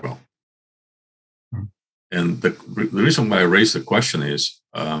as well? And the reason why I raised the question is,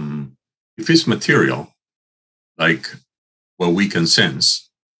 if it's material, like what we can sense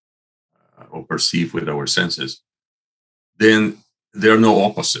or perceive with our senses, then there are no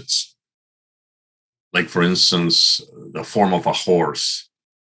opposites. Like, for instance, the form of a horse,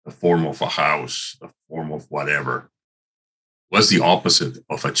 the form of a house, the form of whatever. What's the opposite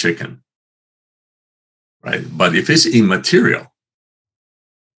of a chicken? Right? But if it's immaterial,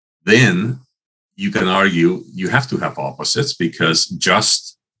 then you can argue you have to have opposites, because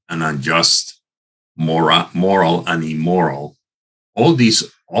just and unjust, moral and immoral, all these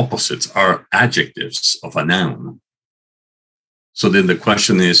opposites are adjectives of a noun. So then the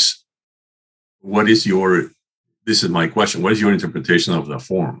question is, this is my question, what is your interpretation of the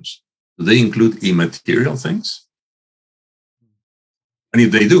forms? Do they include immaterial things? And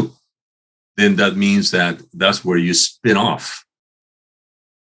if they do, then that means that's where you spin off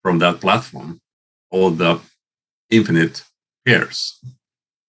from that platform all the infinite pairs.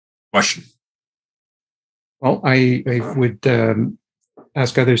 Question. Well, I would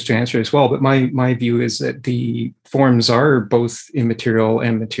ask others to answer as well, but my view is that the forms are both immaterial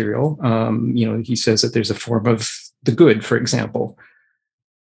and material. He says that there's a form of the good, for example.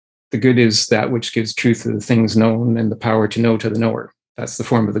 The good is that which gives truth to the things known and the power to know to the knower. That's the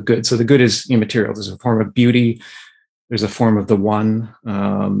form of the good. So the good is immaterial. There's a form of beauty. There's a form of the one.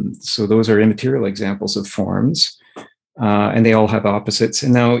 So those are immaterial examples of forms. And they all have opposites.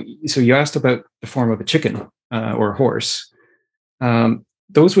 And now, so you asked about the form of a chicken or a horse.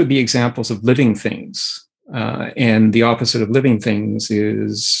 Those would be examples of living things. And the opposite of living things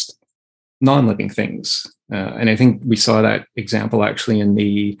is non-living things. And I think we saw that example actually in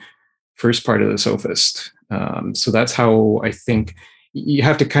the first part of the Sophist. So that's how I think you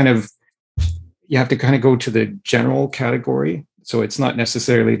have to kind of go to the general category. So it's not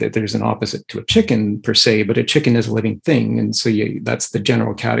necessarily that there's an opposite to a chicken per se, but a chicken is a living thing. And so that's the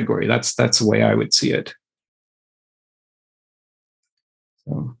general category. That's the way I would see it.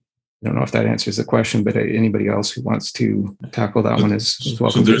 So I don't know if that answers the question, but anybody else who wants to tackle that one is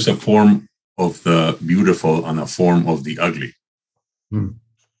welcome. So there's a form of the beautiful and a form of the ugly.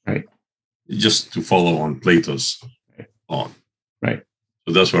 Right. Just to follow on Plato's thought. Right.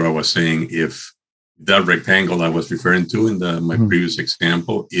 So that's what I was saying. If that rectangle I was referring to in my previous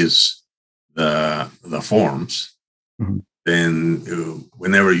example is the forms, then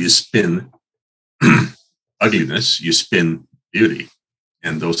whenever you spin ugliness, you spin beauty.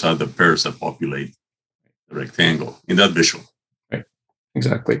 And those are the pairs that populate the rectangle in that visual. Right.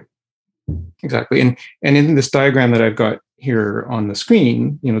 Exactly. And in this diagram that I've got here on the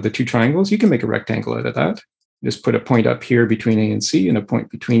screen, the two triangles, you can make a rectangle out of that. Just put a point up here between A and C and a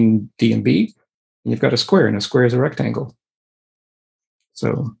point between D and B, and you've got a square, and a square is a rectangle.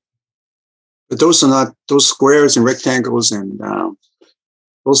 So, but those squares and rectangles, and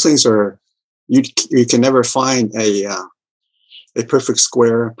those things are, you can never find a perfect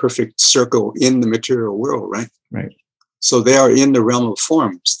square, perfect circle in the material world, right? Right. So they are in the realm of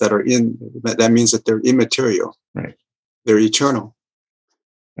forms that means that they're immaterial. Right. They're eternal.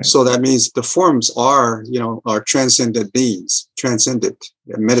 Right. So that means the forms are transcendent beings, transcendent,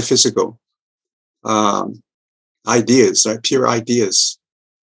 metaphysical ideas, right? Pure ideas.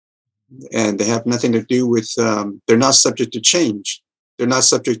 And they have nothing to do with, they're not subject to change. They're not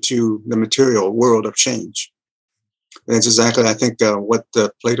subject to the material world of change. And that's exactly, I think, what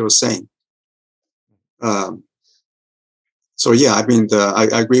Plato is saying. So yeah, I mean, I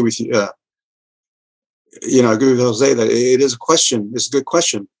agree with you. I agree with Jose that it is a question. It's a good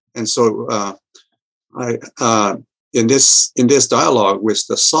question, and so in this dialogue with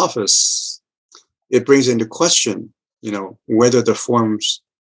the sophists, it brings into question, whether the forms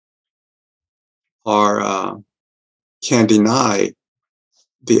can deny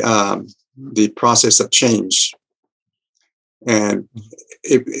the process of change, and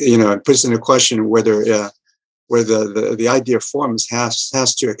it puts into question whether the idea of forms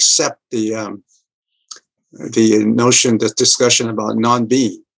has to accept the notion, the discussion about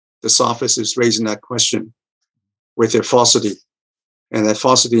non-being. The sophist is raising that question with their falsity, and that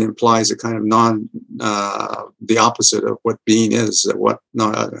falsity implies a kind of the opposite of what being is, what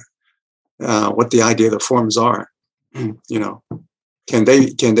the idea of the forms are. Can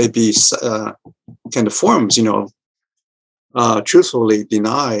the forms, truthfully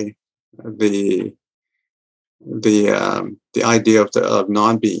deny the idea of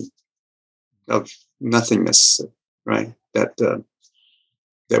non-being, of nothingness, right? That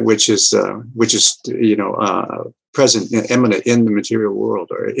which is present, immanent in the material world,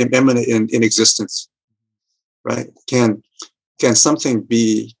 or immanent in existence, right? Can something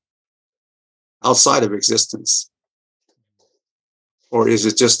be outside of existence, or is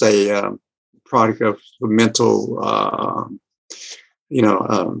it just a product of mental,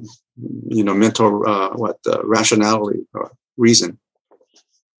 rationality or reason?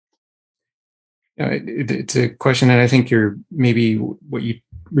 It's a question, and I think maybe what you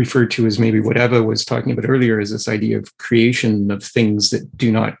referred to as maybe what Eva was talking about earlier is this idea of creation of things that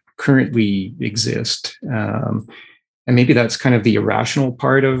do not currently exist. And maybe that's kind of the irrational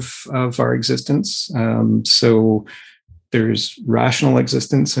part of our existence. So there's rational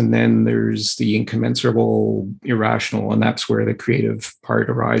existence, and then there's the incommensurable irrational, and that's where the creative part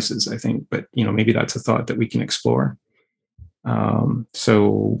arises, I think. But maybe that's a thought that we can explore.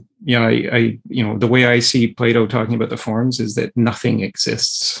 So yeah, I the way I see Plato talking about the forms is that nothing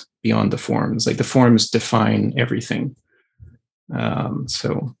exists beyond the forms. Like the forms define everything.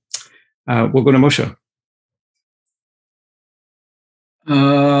 So we'll go to Moshe.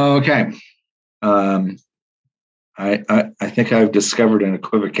 Okay. I think I've discovered an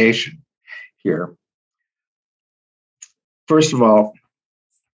equivocation here. First of all,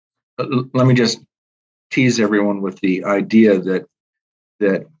 let me just tease everyone with the idea that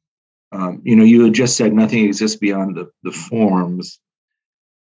you had just said nothing exists beyond the forms,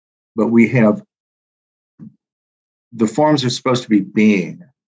 but we have the forms are supposed to be being,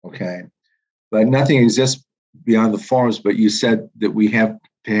 okay, but nothing exists beyond the forms. But you said that we have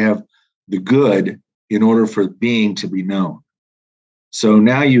to have the good in order for being to be known. So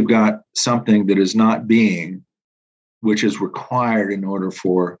now you've got something that is not being, which is required in order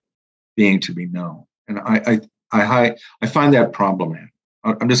for being to be known. And I find that problematic.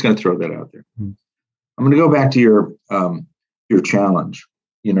 I'm just going to throw that out there. I'm going to go back to your challenge.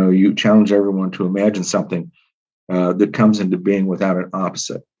 You challenge everyone to imagine something that comes into being without an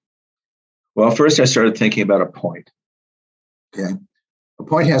opposite. Well, first I started thinking about a point. Okay, a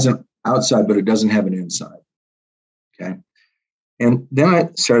point has an outside, but it doesn't have an inside. Okay, and then I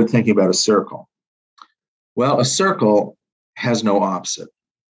started thinking about a circle. Well, a circle has no opposite.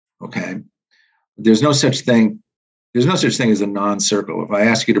 Okay, there's no such thing as a non-circle. If I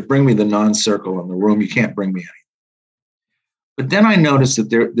ask you to bring me the non-circle in the room, you can't bring me anything. But then I noticed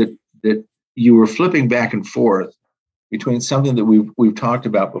that you were flipping back and forth between something that we've talked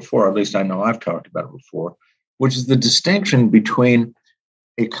about before, at least I know I've talked about it before, which is the distinction between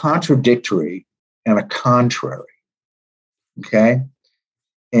a contradictory and a contrary. Okay.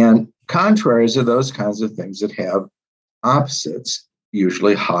 And contraries are those kinds of things that have opposites,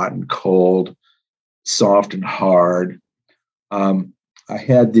 usually hot and cold, soft and hard. I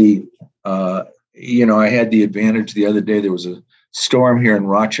had the advantage the other day. There was a storm here in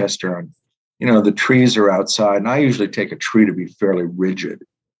Rochester, and the trees are outside, and I usually take a tree to be fairly rigid.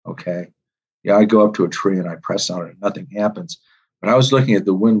 Okay, yeah, I go up to a tree and I press on it, and nothing happens. But I was looking at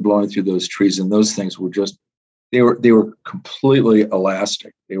the wind blowing through those trees, and those things were just they were completely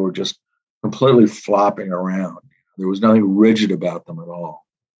elastic. They were just completely flopping around. There was nothing rigid about them at all.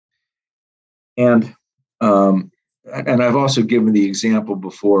 And I've also given the example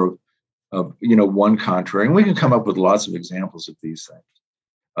before of one contrary, and we can come up with lots of examples of these things.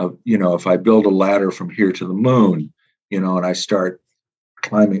 Of if I build a ladder from here to the moon, and I start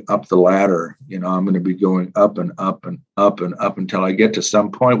climbing up the ladder, I'm going to be going up and up and up and up until I get to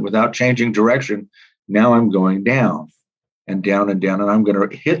some point without changing direction. Now I'm going down and down and down, and I'm going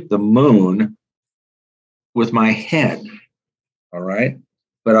to hit the moon with my head. All right,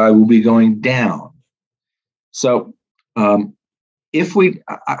 but I will be going down. So I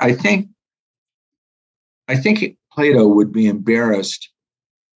think Plato would be embarrassed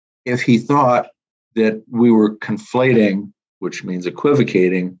if he thought that we were conflating, which means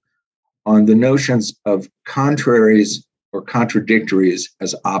equivocating, on the notions of contraries or contradictories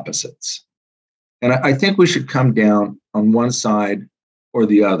as opposites. And I think we should come down on one side or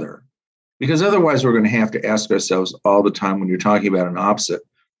the other, because otherwise we're going to have to ask ourselves all the time when you're talking about an opposite,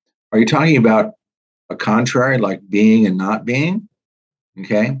 are you talking about a contrary like being and not being?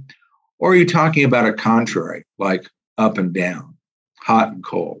 Okay. Or are you talking about a contrary like up and down, hot and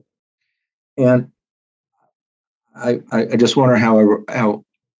cold? And I just wonder how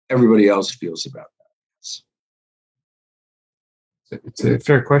everybody else feels about that. It's a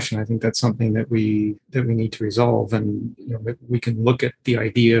fair question. I think that's something that we need to resolve, and we can look at the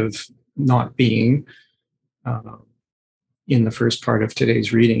idea of not being in the first part of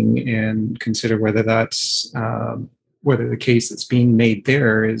today's reading and consider whether that's whether the case that's being made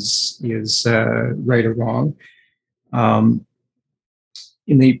there is right or wrong.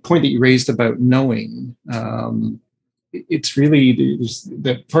 In the point that you raised about knowing, it's really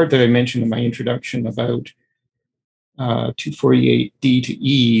the part that I mentioned in my introduction about 248D to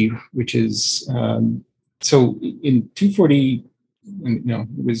E, which is so in 240, it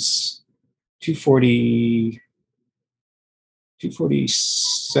was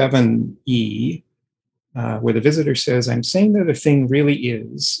 247E, where the visitor says, I'm saying that a thing really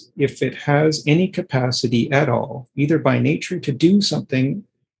is if it has any capacity at all, either by nature to do something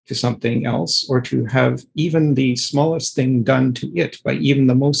to something else, or to have even the smallest thing done to it by even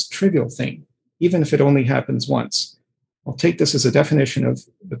the most trivial thing, even if it only happens once. I'll take this as a definition of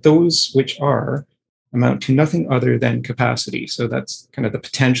those which are amount to nothing other than capacity. So that's kind of the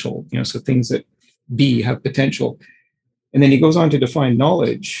potential, so things that be have potential. And then he goes on to define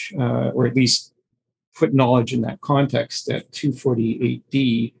knowledge, or at least put knowledge in that context at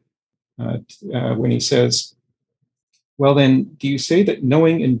 248D, when he says, well, then, do you say that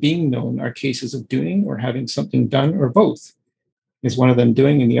knowing and being known are cases of doing or having something done, or both? Is one of them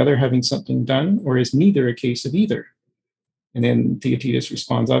doing and the other having something done, or is neither a case of either? And then Theaetetus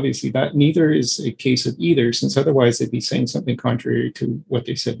responds, obviously, that neither is a case of either, since otherwise they'd be saying something contrary to what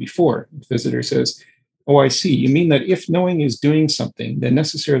they said before. The visitor says, oh, I see. You mean that if knowing is doing something, then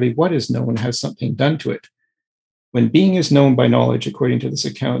necessarily what is known has something done to it. When being is known by knowledge, according to this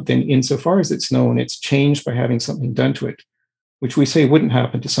account, then insofar as it's known, it's changed by having something done to it, which we say wouldn't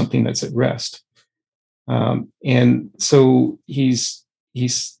happen to something that's at rest. And so he's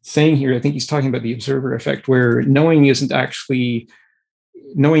saying here, I think he's talking about the observer effect, where knowing isn't actually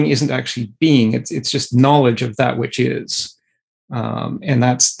being, it's just knowledge of that which is. And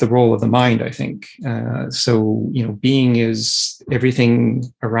that's the role of the mind, I think. So, being is everything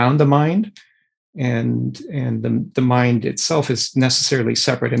around the mind, and the mind itself is necessarily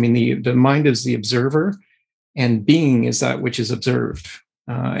separate. I mean, the mind is the observer, and being is that which is observed.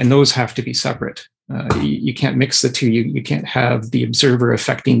 And those have to be separate. You can't mix the two. You can't have the observer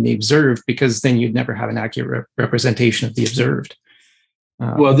affecting the observed, because then you'd never have an accurate representation of the observed.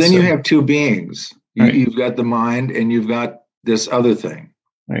 Well, then you have two beings. You've got the mind and you've got this other thing.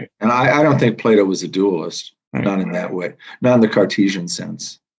 Right. And I don't think Plato was a dualist, not in that way, not in the Cartesian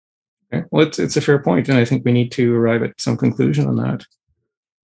sense. Okay. Well, it's a fair point, and I think we need to arrive at some conclusion on that.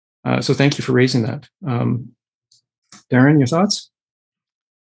 So thank you for raising that. Darren, your thoughts?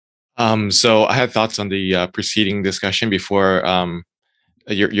 So I had thoughts on the preceding discussion before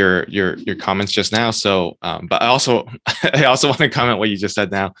your comments just now. So, but I also want to comment what you just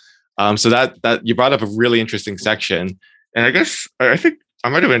said now. So that you brought up a really interesting section, And I think I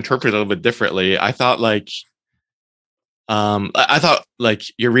might have interpreted it a little bit differently. I thought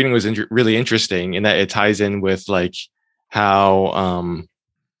your reading was really interesting in that it ties in with like how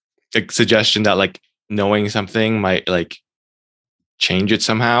the suggestion that like knowing something might like change it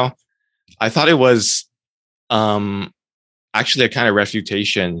somehow. I thought it was actually a kind of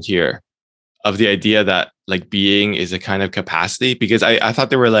refutation here of the idea that like being is a kind of capacity, because I thought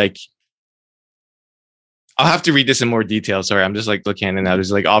there were like, I'll have to read this in more detail. Sorry, I'm just like looking at it now.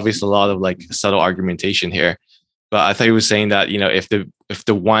 There's like obviously a lot of like subtle argumentation here, but I thought he was saying that, you know, if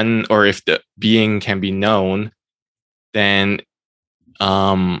the one, or if the being can be known, then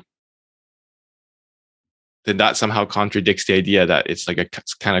that somehow contradicts the idea that it's like a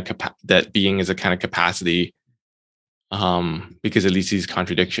kind of that being is a kind of capacity, because it leads to these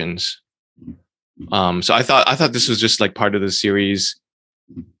contradictions. So I thought this was just like part of the series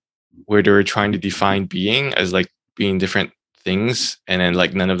where they were trying to define being as like being different things, and then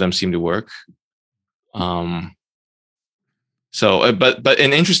like none of them seem to work. So, but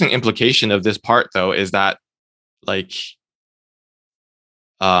an interesting implication of this part though is that like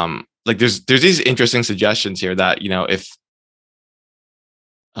there's these interesting suggestions here that, you know, if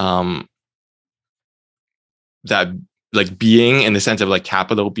that like being in the sense of like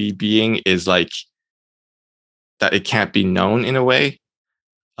capital B being is like that it can't be known in a way,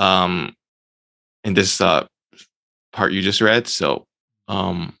 in this part you just read. So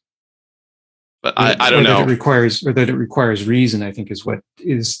but I don't know. That it requires reason, I think, is what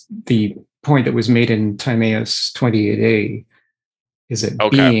is the point that was made in Timaeus 28a, is that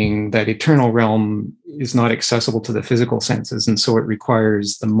being, that eternal realm, is not accessible to the physical senses, and so it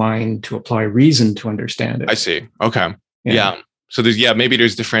requires the mind to apply reason to understand it. I see. Okay. Yeah. So maybe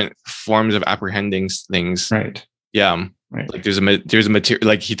there's different forms of apprehending things. Right. Yeah. Right. Like there's a material,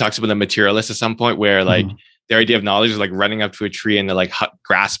 like he talks about the materialist at some point where like their idea of knowledge is like running up to a tree and they're like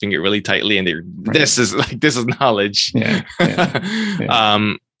grasping it really tightly, and they're this is knowledge. Yeah.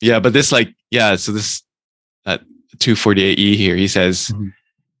 But this like, so this 248e here, he says,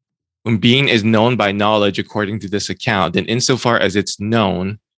 when being is known by knowledge according to this account, then insofar as it's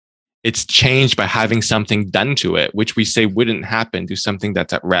known, it's changed by having something done to it, which we say wouldn't happen to something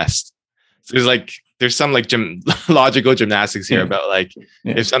that's at rest. So there's some like logical gymnastics here about like,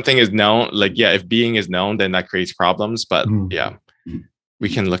 if something is known, like, if being is known, then that creates problems. But we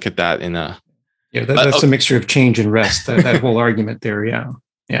can look at that in a... that's a mixture of change and rest, that whole argument there.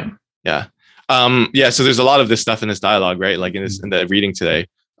 So there's a lot of this stuff in this dialogue, right? Like in the reading today,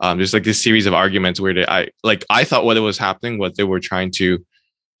 there's like this series of arguments where I thought what it was happening, what they were trying to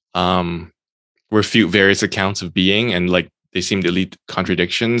refute various accounts of being, and like they seem to lead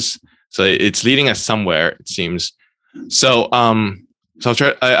contradictions. So it's leading us somewhere, it seems. So I'll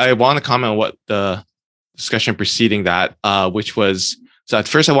try. I want to comment on what the discussion preceding that, which was, so at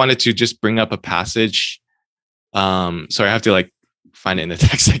first I wanted to just bring up a passage. Sorry, I have to like find it in the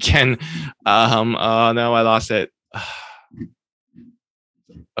text again. Oh no, I lost it.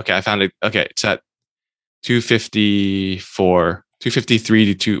 Okay, I found it. Okay, it's at 253 to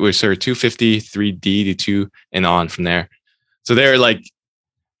 253D to 2 and on from there. So they're like,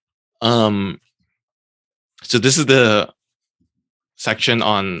 so this is the section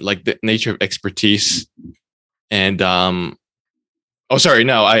on like the nature of expertise, and the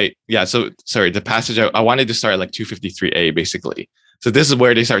passage I wanted to start at like 253A basically. So this is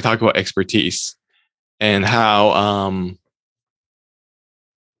where they start talking about expertise and how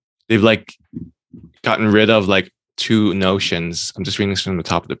they've like gotten rid of like two notions. I'm just reading this from the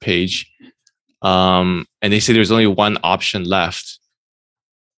top of the page. And they say there's only one option left,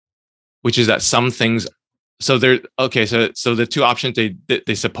 which is that some things. So they're okay. So the two options they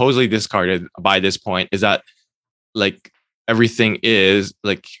supposedly discarded by this point is that like everything is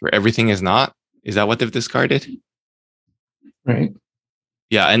like, or everything is not. Is that what they've discarded? Right.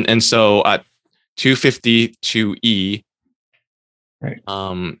 Yeah. And so at 252E, right.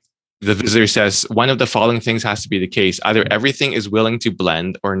 The visitor says, one of the following things has to be the case. Either everything is willing to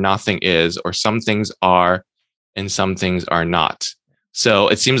blend, or nothing is, or some things are and some things are not. So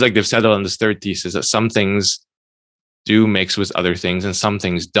it seems like they've settled on this third thesis that some things do mix with other things and some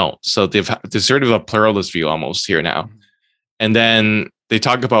things don't. So there's sort of a pluralist view almost here now. And then they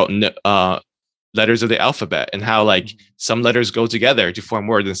talk about letters of the alphabet and how like some letters go together to form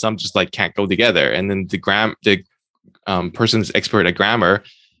words and some just like can't go together. And then the person's expert at grammar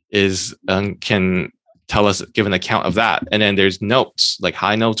is can tell us, give an account of that. And then there's notes, like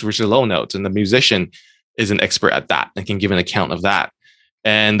high notes versus low notes, and the musician is an expert at that and can give an account of that.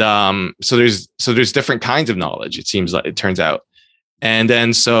 And so there's different kinds of knowledge, it seems like, it turns out. And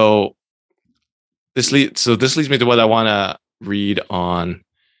then so this leads me to what I want to read on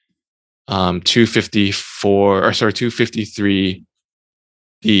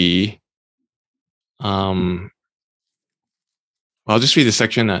 253D. I'll just read the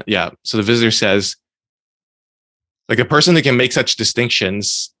section. So the visitor says, like, a person that can make such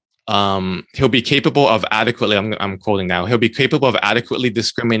distinctions, he'll be capable of adequately, I'm quoting now, he'll be capable of adequately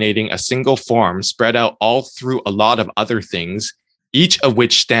discriminating a single form spread out all through a lot of other things, each of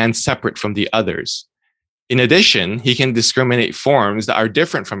which stands separate from the others. In addition, he can discriminate forms that are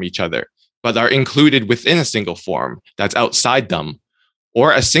different from each other, but are included within a single form that's outside them,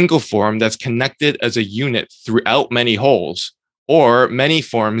 or a single form that's connected as a unit throughout many wholes, or many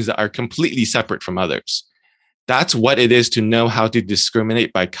forms that are completely separate from others. That's what it is to know how to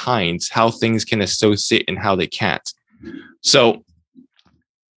discriminate by kinds, how things can associate and how they can't. So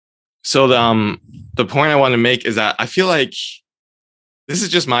the point I want to make is that I feel like this is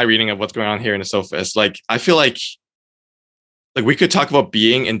just my reading of what's going on here in the Sophist. Like, I feel like we could talk about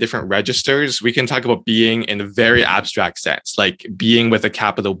being in different registers. We can talk about being in a very abstract sense, like being with a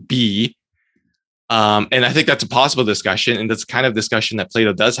capital B. And I think that's a possible discussion, and that's kind of discussion that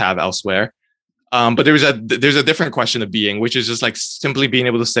Plato does have elsewhere. But there's a different question of being, which is just like simply being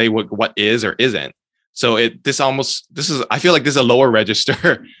able to say what is or isn't. So I feel like this is a lower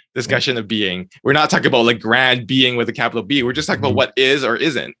register discussion of being. We're not talking about like grand being with a capital B. We're just talking about what is or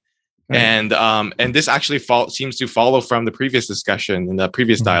isn't. And this actually seems to follow from the previous discussion in the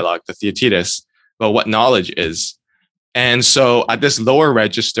previous dialogue, the Theaetetus, about what knowledge is. And so at this lower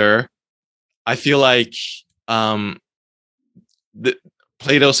register, I feel like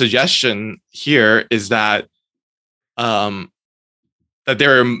Plato's suggestion here is that that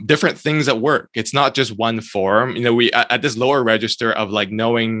there are different things at work. It's not just one form. We at this lower register of like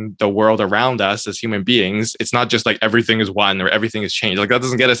knowing the world around us as human beings, it's not just like everything is one or everything is changed. Like, that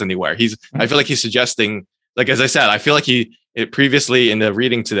doesn't get us anywhere. I feel like he's suggesting, like, as I said, I feel like previously in the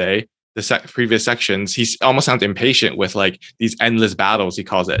reading today, previous sections, he almost sounds impatient with like these endless battles, he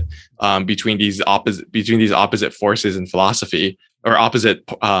calls it, between these opposite forces in philosophy, or opposite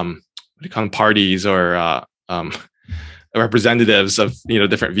parties, or representatives of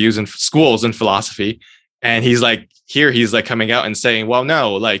different views and schools in philosophy. And he's like coming out and saying, well,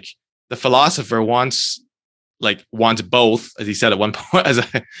 no, like the philosopher wants both, as he said at one point,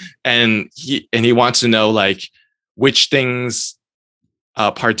 and he wants to know like which things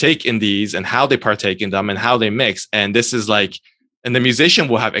partake in these and how they partake in them and how they mix. And this is like, and the musician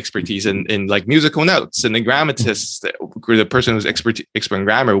will have expertise in like musical notes, and the grammatist, the person who's expert in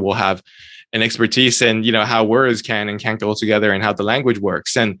grammar, will have an expertise in how words can and can't go together and how the language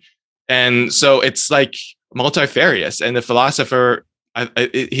works. And so it's like multifarious. And the philosopher,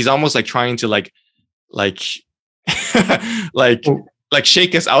 he's almost like trying to like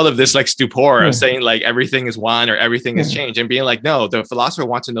shake us out of this like stupor of saying like everything is one or everything is changed, and being like, no, the philosopher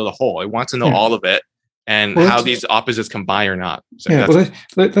wants to know the whole. He wants to know all of it, and how these opposites combine or not. So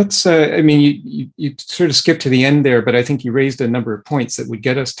that's I mean, you sort of skipped to the end there, but I think you raised a number of points that would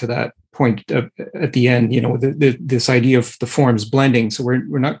get us to that point at the end. This idea of the forms blending. So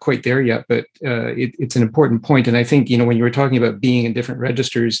we're not quite there yet, but it's an important point. And I think when you were talking about being in different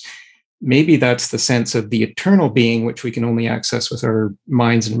registers, maybe that's the sense of the eternal being, which we can only access with our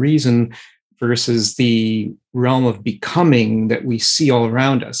minds and reason, versus the realm of becoming that we see all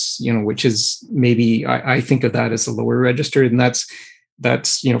around us, which is maybe, I think of that as the lower register. And that's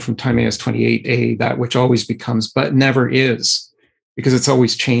from Timaeus 28a, that which always becomes, but never is, because it's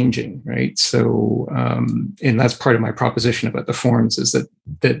always changing, right? So, and that's part of my proposition about the forms, is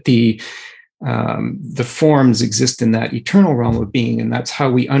that the forms exist in that eternal realm of being, and that's how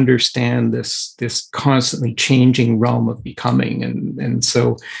we understand this constantly changing realm of becoming. And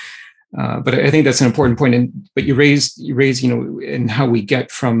so, but I think that's an important point. But you raise and how we get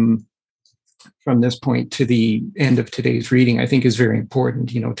from this point to the end of today's reading, I think is very important.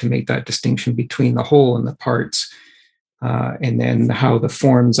 To make that distinction between the whole and the parts. And then how the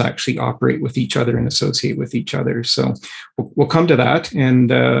forms actually operate with each other and associate with each other. So we'll come to that.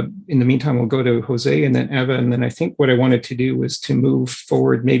 And in the meantime, we'll go to Jose and then Eva. And then I think what I wanted to do was to move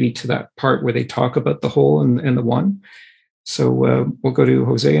forward maybe to that part where they talk about the whole and the one. So we'll go to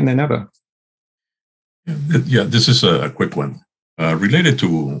Jose and then Eva. Yeah, this is a quick one. Related to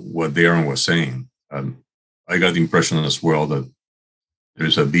what Darren was saying, I got the impression as well that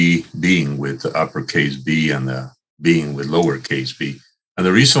there's a being with uppercase B and a being with lowercase b. And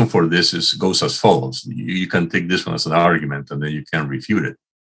the reason for this goes as follows. You can take this one as an argument and then you can refute it.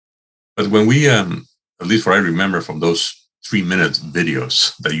 But when we, at least what I remember from those 3-minute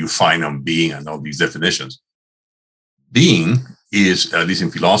videos that you find on being and all these definitions, being is, at least in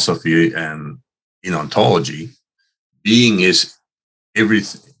philosophy and in ontology, being is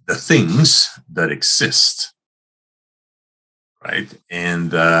the things that exist, right?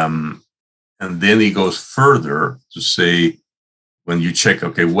 And then he goes further to say, when you check,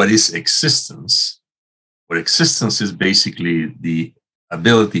 okay, what is existence? Well, existence is basically the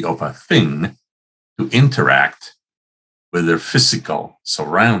ability of a thing to interact with their physical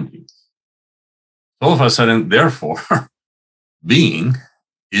surroundings. All of a sudden, therefore, being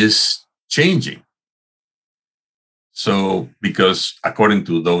is changing. So, because according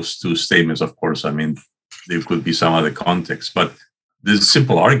to those two statements, of course, I mean, there could be some other context, but the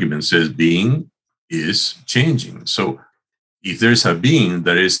simple argument says being is changing. So, if there's a being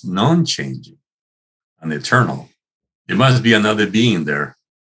that is non-changing and eternal, there must be another being there.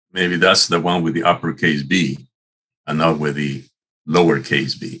 Maybe that's the one with the uppercase B and not with the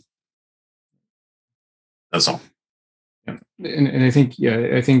lowercase b. That's all. Yeah. And I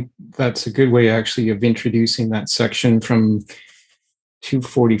think that's a good way actually of introducing that section from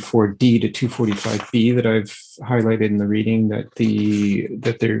 244D to 245B that I've highlighted in the reading, that the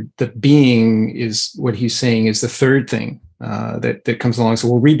being is what he's saying is the third thing that comes along. So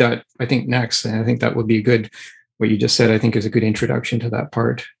we'll read that, I think, next. And I think that would be a good, what you just said, I think is a good introduction to that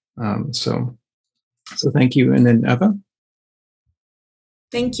part. So thank you. And then Eva?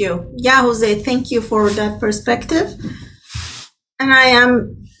 Thank you. Yeah, Jose, thank you for that perspective. And I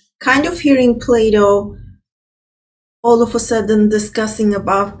am kind of hearing Plato all of a sudden discussing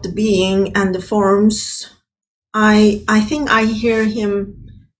about the being and the forms. I think I hear him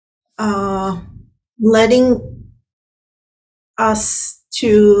letting us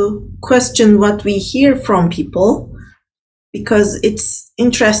to question what we hear from people, because it's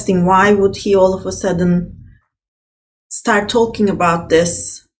interesting. Why would he all of a sudden start talking about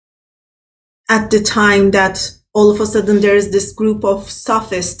this at the time that all of a sudden there is this group of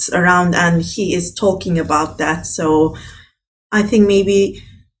sophists around and he is talking about that? So I think maybe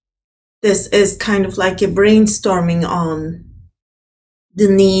this is kind of like a brainstorming on the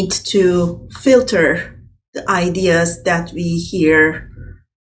need to filter the ideas that we hear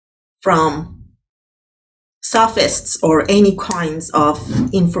from sophists or any kinds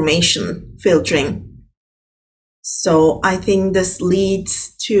of information filtering. So I think this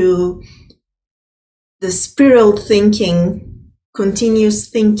leads to the spiral thinking, continuous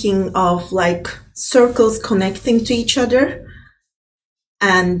thinking of like circles connecting to each other.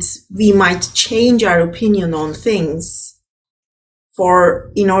 And we might change our opinion on things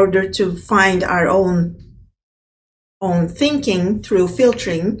in order to find our own thinking through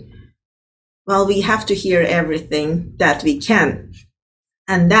filtering. Well, we have to hear everything that we can.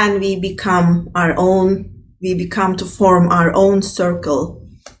 And then we become to form our own circle,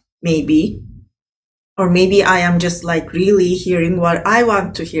 maybe. Or maybe I am just like really hearing what I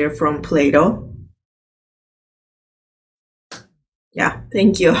want to hear from Plato. Yeah,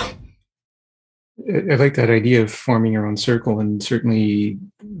 thank you. I like that idea of forming your own circle, and certainly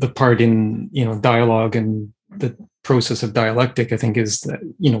the part in, dialogue and the process of dialectic, I think, is that,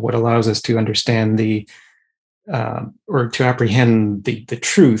 what allows us to understand or to apprehend the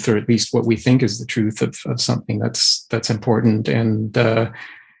truth, or at least what we think is the truth of something that's important. And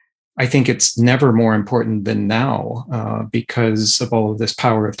I think it's never more important than now because of all of this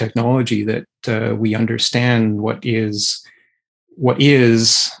power of technology, that we understand what is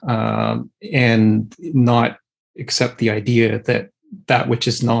and not accept the idea that which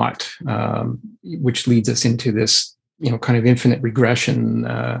is not, which leads us into this kind of infinite regression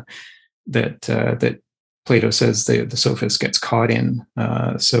that Plato says the sophist gets caught in.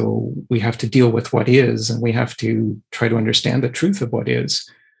 So we have to deal with what is, and we have to try to understand the truth of what is.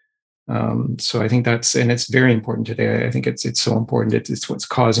 So I think and it's very important today. I think it's so important. It's what's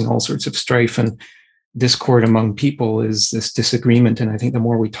causing all sorts of strife and discord among people, is this disagreement. And I think the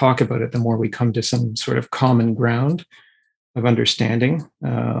more we talk about it, the more we come to some sort of common ground of understanding.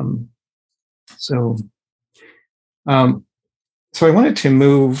 So I wanted to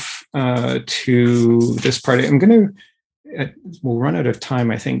move to this part. We'll run out of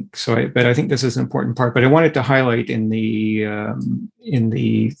time, I think. But I think this is an important part. But I wanted to highlight in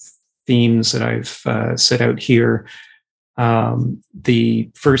the themes that I've set out here, the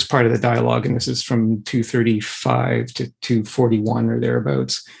first part of the dialogue, and this is from 235 to 241 or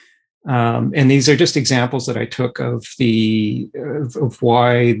thereabouts. And these are just examples that I took of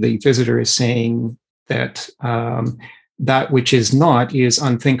why the visitor is saying that that which is not is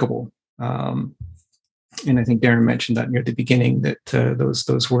unthinkable. And I think Darren mentioned that near the beginning, that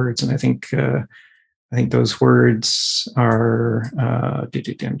those words, and I think those words are.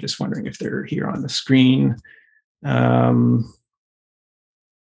 I'm just wondering if they're here on the screen.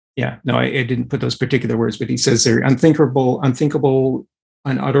 Yeah, no, I didn't put those particular words, but he says they're unthinkable,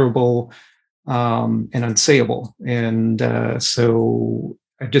 unutterable, and unsayable. And so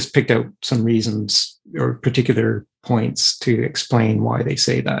I've just picked out some reasons or particular points to explain why they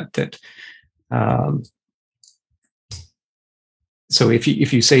say that. So if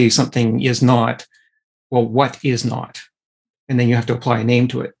you say something is not, well, what is not? And then you have to apply a name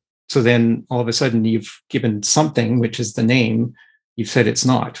to it. So then all of a sudden you've given something, which is the name, you've said it's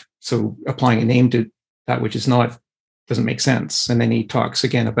not. So applying a name to that which is not doesn't make sense. And then he talks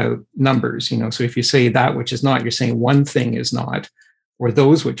again about numbers, so if you say that which is not, you're saying one thing is not, or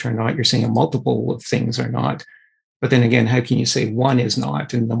those which are not, you're saying a multiple of things are not. But then again, how can you say one is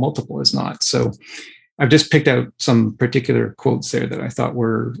not and the multiple is not? So I've just picked out some particular quotes there that I thought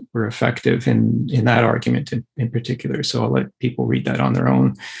were effective in that argument in particular. So I'll let people read that on their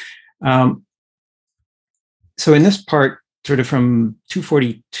own. So in this part, sort of from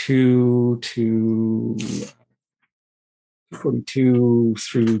 242 to 242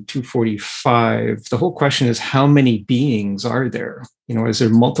 through 245, the whole question is, how many beings are there? Is there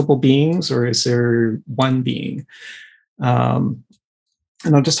multiple beings or is there one being?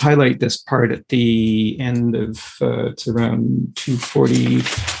 And I'll just highlight this part at the end of, it's around 240,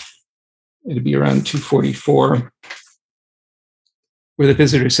 it'll be around 244, where the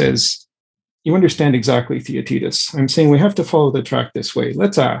visitor says, "You understand exactly, Theaetetus. I'm saying we have to follow the track this way.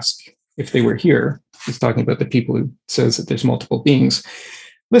 Let's ask if they were here." He's talking about the people who says that there's multiple beings.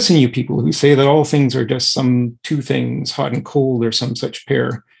 "Listen, you people who say that all things are just some two things, hot and cold, or some such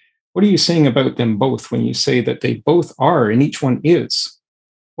pair. What are you saying about them both when you say that they both are and each one is?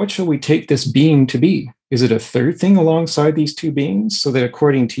 What shall we take this being to be? Is it a third thing alongside these two beings, so that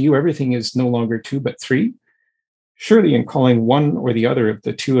according to you, everything is no longer two but three? Surely in calling one or the other of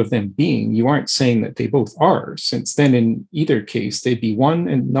the two of them being, you aren't saying that they both are, since then in either case they'd be one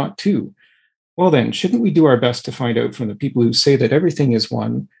and not two. Well then, shouldn't we do our best to find out from the people who say that everything is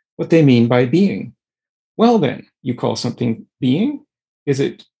one what they mean by being? Well then, you call something being? Is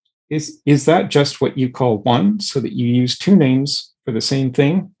that just what you call one, so that you use two names for the same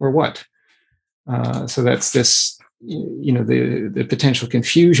thing, or what?" So that's this, the potential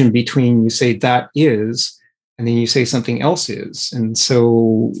confusion between you say that is, and then you say something else is. And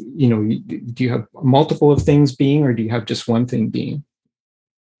so, do you have multiple of things being, or do you have just one thing being?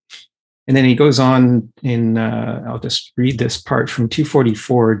 And then he goes on in, I'll just read this part from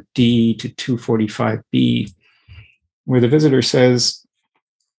 244D to 245B, where the visitor says,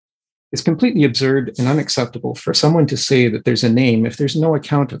 "It's completely absurd and unacceptable for someone to say that there's a name if there's no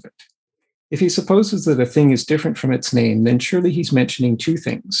account of it. If he supposes that a thing is different from its name, then surely he's mentioning two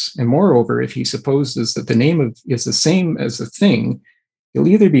things. And moreover, if he supposes that the name is the same as the thing, he'll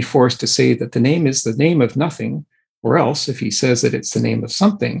either be forced to say that the name is the name of nothing, or else, if he says that it's the name of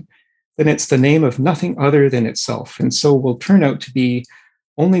something, then it's the name of nothing other than itself, and so will turn out to be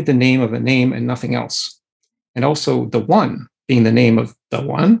only the name of a name and nothing else. And also the one, being the name of the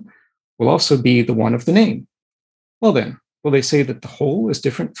one, will also be the one of the name. Well then, will they say that the whole is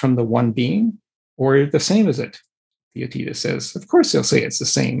different from the one being, or the same as it?" Theaetetus says, "Of course they'll say it's the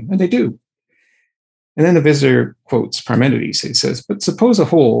same," and they do. And then the visitor quotes Parmenides. He says, "But suppose a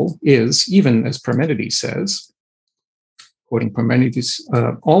whole is, even as Parmenides says," quoting Parmenides,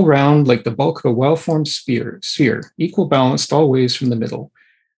 "all round like the bulk of a well-formed sphere, equal balanced all ways from the middle,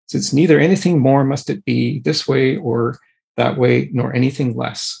 since neither anything more must it be this way or that way, nor anything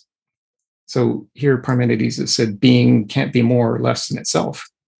less." So here Parmenides has said being can't be more or less than itself.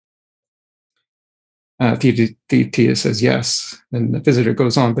 Theaetetus says yes. Then the visitor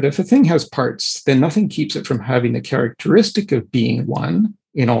goes on, "But if a thing has parts, then nothing keeps it from having the characteristic of being one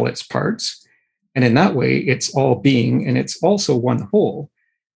in all its parts. And in that way, it's all being, and it's also one whole.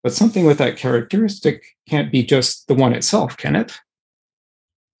 But something with that characteristic can't be just the one itself, can it?"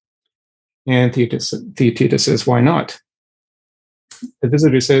 And Theaetetus says, "Why not?" The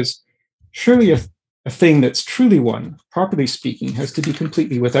visitor says, "Surely a thing that's truly one, properly speaking, has to be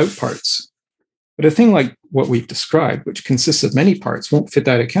completely without parts. But a thing like what we've described, which consists of many parts, won't fit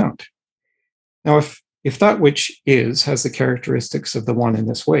that account. Now, if that which is has the characteristics of the one in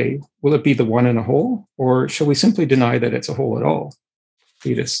this way, will it be the one in a whole, or shall we simply deny that it's a whole at all?"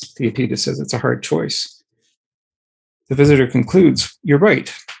 Theaetetus says it's a hard choice. The visitor concludes, "You're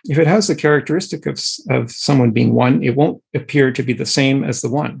right. If it has the characteristic of someone being one, it won't appear to be the same as the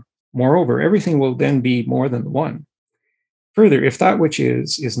one. Moreover, everything will then be more than the one. Further, if that which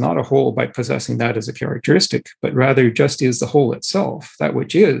is not a whole by possessing that as a characteristic, but rather just is the whole itself, that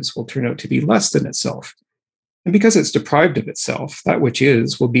which is will turn out to be less than itself. And because it's deprived of itself, that which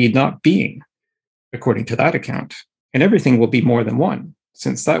is will be not being, according to that account, and everything will be more than one,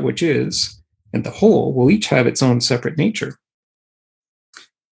 since that which is and the whole will each have its own separate nature.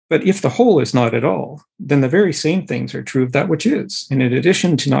 But if the whole is not at all, then the very same things are true of that which is. And in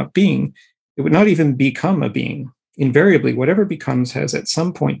addition to not being, it would not even become a being. Invariably, whatever becomes has at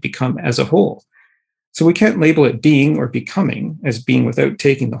some point become as a whole. So we can't label it being or becoming as being without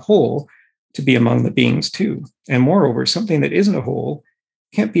taking the whole to be among the beings too. And moreover, something that isn't a whole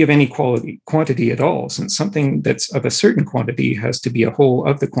can't be of any quantity at all, since something that's of a certain quantity has to be a whole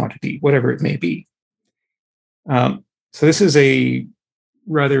of the quantity, whatever it may be. So this is a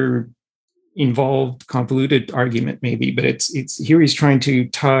rather involved, convoluted argument, maybe, but it's here he's trying to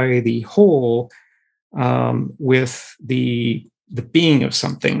tie the whole with the being of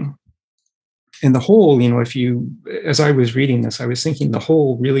something. And the whole, if you, as I was reading this, I was thinking the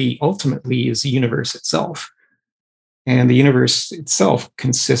whole really ultimately is the universe itself. And the universe itself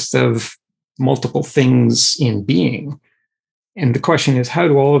consists of multiple things in being. And the question is, how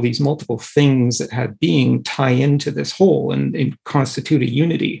do all of these multiple things that have being tie into this whole and constitute a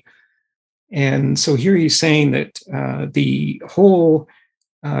unity? And so here he's saying that the whole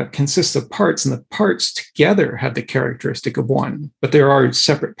consists of parts, and the parts together have the characteristic of one, but there are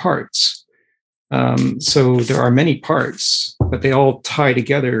separate parts. So there are many parts, but they all tie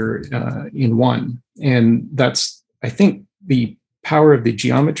together in one. And that's, I think, the power of the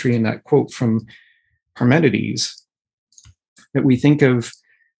geometry in that quote from Parmenides, that we think of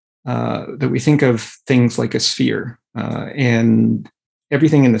things like a sphere, and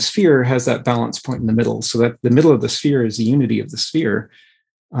everything in the sphere has that balance point in the middle, so that the middle of the sphere is the unity of the sphere.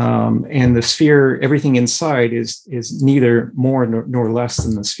 And the sphere, everything inside is neither more nor less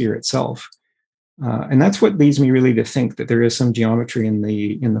than the sphere itself. And that's what leads me really to think that there is some geometry in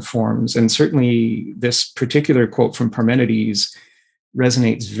the forms. And certainly this particular quote from Parmenides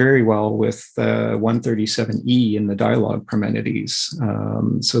resonates very well with 137e in the dialogue Parmenides.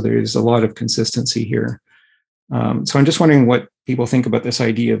 So there's a lot of consistency here. So I'm just wondering what people think about this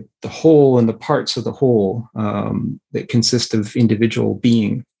idea of the whole and the parts of the whole that consist of individual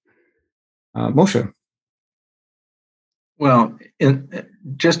being. Moshe. Well,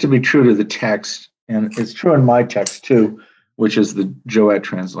 just to be true to the text, and it's true in my text too, which is the Joad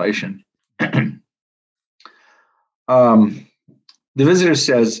translation. The visitor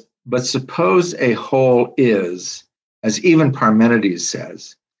says, but suppose a whole is, as even Parmenides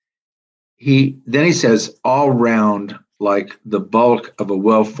says, he says, all round like the bulk of a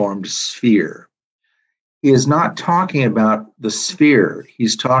well-formed sphere. He is not talking about the sphere.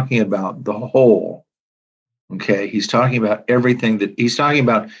 He's talking about the whole. Okay, he's talking about everything he's talking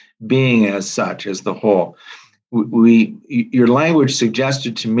about being as such, as the whole. Your language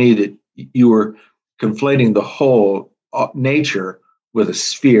suggested to me that you were conflating the whole nature with a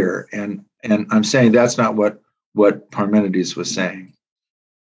sphere, and I'm saying that's not what Parmenides was saying.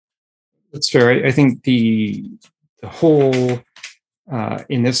 That's fair. I think the whole,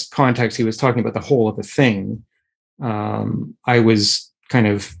 in this context, he was talking about the whole of a thing. I was kind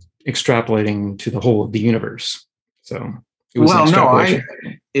of extrapolating to the whole of the universe. So it was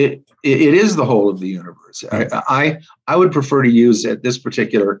it is the whole of the universe. I would prefer to use at this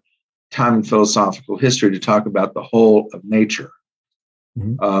particular time in philosophical history to talk about the whole of nature,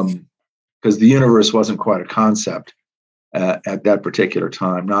 because the universe wasn't quite a concept at that particular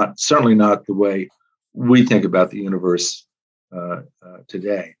time. Certainly not the way we think about the universe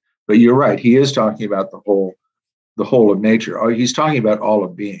today. But you're right; he is talking about the whole of nature. Or he's talking about all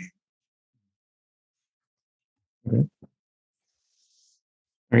of being. Okay. All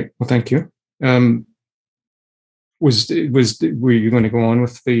right. Well, thank you. Were you going to go on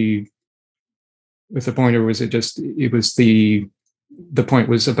with the point, or was it the point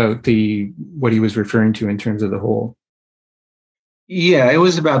was about what he was referring to in terms of the whole? Yeah, it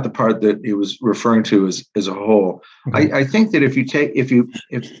was about the part that he was referring to as a whole. Okay. I think that if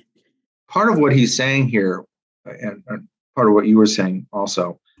part of what he's saying here, and part of what you were saying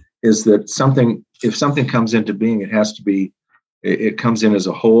also, is that if something comes into being, it comes in as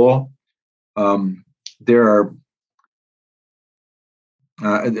a whole. There are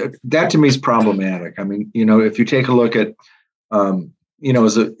that to me is problematic. I mean, if you take a look at,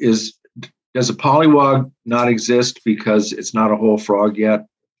 does a pollywog not exist because it's not a whole frog yet?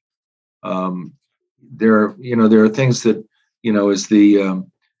 There are things that, is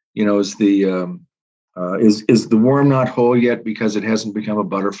the worm not whole yet because it hasn't become a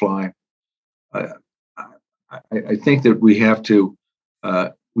butterfly? I think that we have to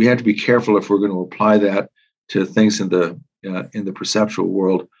be careful if we're going to apply that to things in the perceptual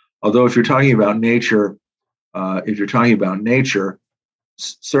world. Although if you're talking about nature,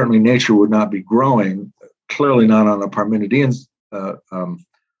 certainly nature would not be growing, clearly not on a Parmenidean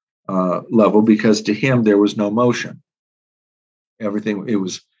level, because to him there was no motion. Everything, it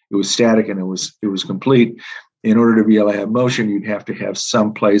was static, and it was complete. In order to be able to have motion, you'd have to have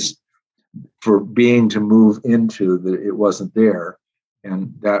some place for being to move into that it wasn't there,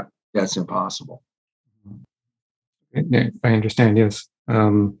 and that's impossible. I understand, yes.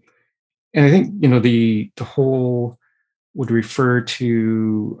 And I think, the whole would refer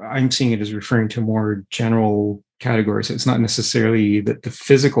to, I'm seeing it as referring to more general categories. It's not necessarily that the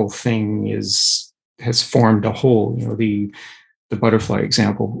physical thing has formed a whole, the butterfly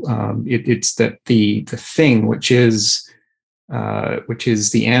example. It's that the thing, which is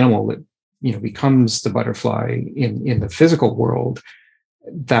the animal that, becomes the butterfly in the physical world,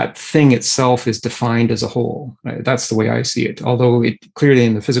 that thing itself is defined as a whole. Right? That's the way I see it. Although it clearly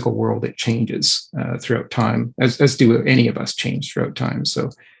in the physical world, it changes throughout time, as do any of us change throughout time. So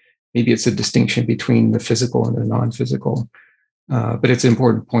maybe it's a distinction between the physical and the non-physical. But it's an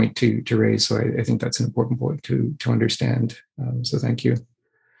important point to raise. So I think that's an important point to understand. So thank you.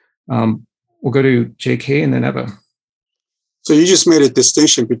 We'll go to JK and then Eva. So you just made a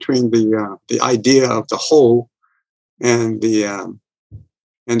distinction between the idea of the whole and the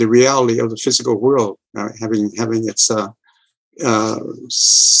reality of the physical world, having its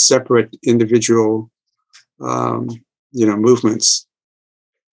separate individual movements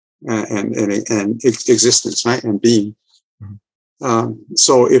and existence, right, and being.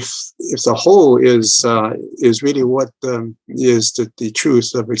 So if the whole is really what is the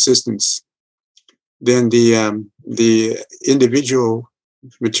truth of existence, then the individual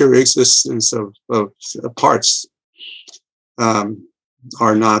material existence of parts are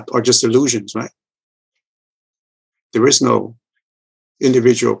just illusions, right? There is no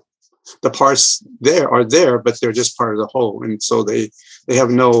individual. The parts are there, but they're just part of the whole, and so they have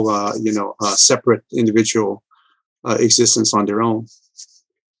no separate individual existence on their own,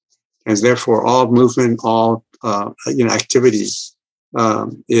 and therefore all movement, all activity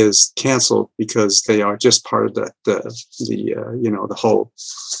is canceled because they are just part of the whole.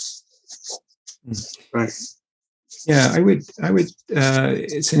 Right. Yeah, I would.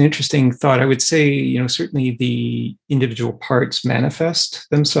 It's an interesting thought. I would say, certainly the individual parts manifest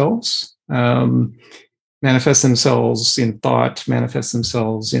themselves in thought, manifest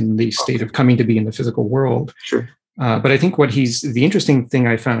themselves in the state of coming to be in the physical world. Sure. But I think the interesting thing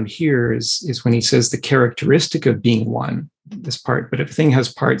I found here is when he says the characteristic of being one, this part. But if a thing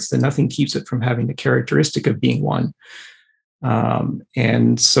has parts, then nothing keeps it from having the characteristic of being one.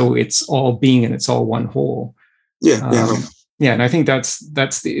 And so it's all being and it's all one whole. Yeah. And I think that's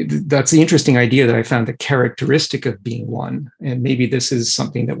the interesting idea that I found, the characteristic of being one. And maybe this is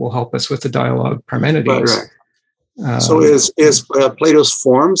something that will help us with the dialogue Parmenides. Right. So is Plato's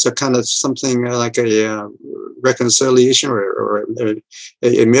forms a kind of something like a reconciliation or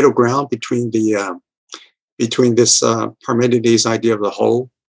a middle ground between this Parmenides idea of the whole,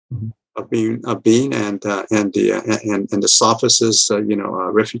 of being and the Sophists'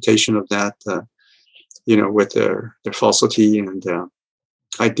 refutation of that, with their falsity and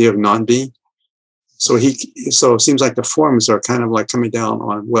idea of non-being. So it seems like the forms are kind of like coming down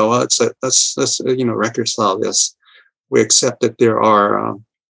on, well, let's reconcile this. We accept that there are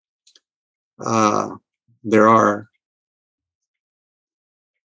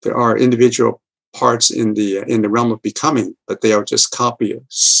individual parts in the realm of becoming, but they are just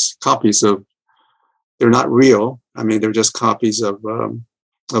copies of. They're not real. I mean, they're just copies of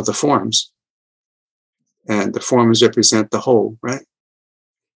the forms, and the forms represent the whole, right?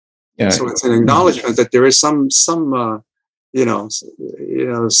 Yeah. So it's an acknowledgement that there is some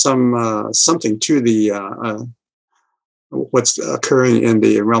something to the what's occurring in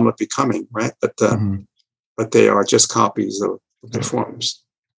the realm of becoming, right? But they are just copies of the forms.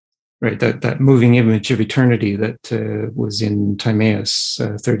 Right, that moving image of eternity that was in Timaeus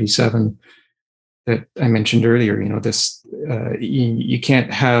 37 that I mentioned earlier. This you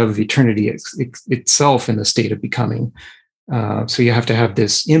can't have eternity itself in the state of becoming. So you have to have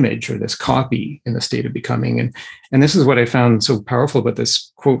this image or this copy in the state of becoming. And this is what I found so powerful about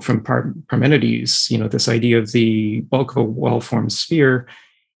this quote from Parmenides, this idea of the bulk of a well-formed sphere,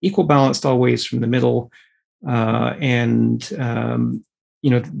 equal balanced always from the middle.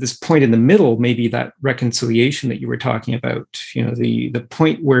 This point in the middle, maybe that reconciliation that you were talking about, the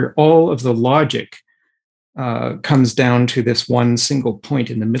point where all of the logic comes down to this one single point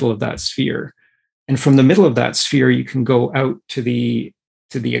in the middle of that sphere. And from the middle of that sphere, you can go out to the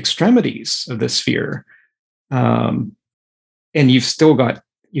extremities of the sphere, and you've still got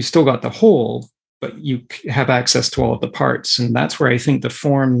the whole, but you have access to all of the parts. And that's where I think the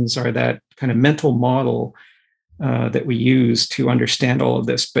forms are that kind of mental model that we use to understand all of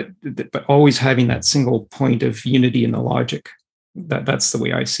this, but always having that single point of unity in the logic. That's the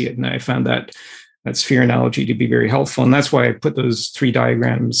way I see it, and I found that sphere analogy to be very helpful, and that's why I put those 3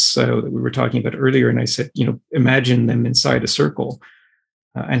 diagrams that we were talking about earlier. And I said, imagine them inside a circle,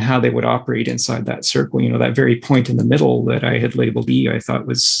 and how they would operate inside that circle. That very point in the middle that I had labeled E, I thought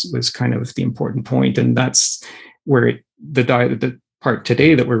was kind of the important point, and that's where the part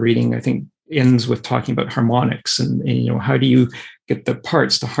today that we're reading, I think, ends with talking about harmonics and how do you get the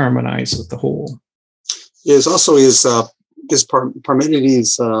parts to harmonize with the whole. Yes, also is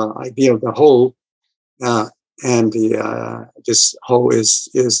Parmenides' idea of the whole, and this whole is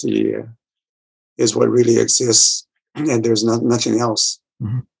what really exists, and there's nothing else.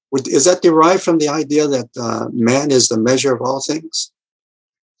 Mm-hmm. Is that derived from the idea that man is the measure of all things?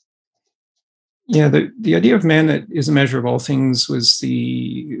 Yeah, the idea of man that is a measure of all things was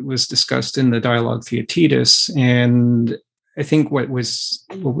discussed in the Dialogue Theaetetus, and I think what was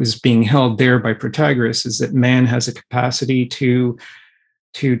being held there by Protagoras is that man has a capacity to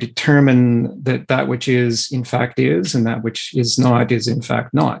determine that which is in fact is, and that which is not is in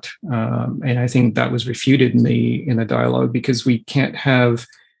fact not. And I think that was refuted in the dialogue, because we can't have,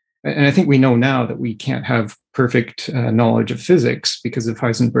 and I think we know now that we can't have perfect knowledge of physics because of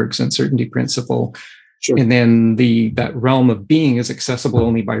Heisenberg's uncertainty principle. Sure. And then that realm of being is accessible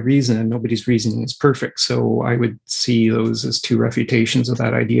only by reason, and nobody's reasoning is perfect. So I would see those as 2 refutations of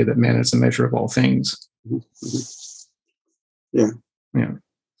that idea that man is the measure of all things. Mm-hmm. Yeah.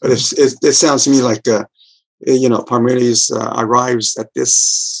 But it sounds to me like Parmenides arrives at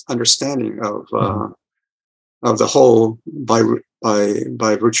this understanding of the whole by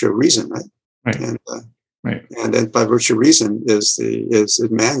virtue of reason, right? Right. And right. And then by virtue of reason is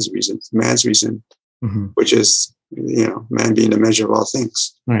man's reason. Man's reason, mm-hmm. which is man being the measure of all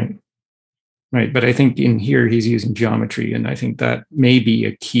things. Right. Right. But I think in here he's using geometry, and I think that may be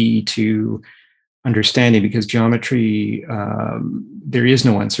a key to understanding, because geometry, there is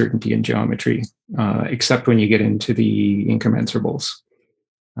no uncertainty in geometry, except when you get into the incommensurables.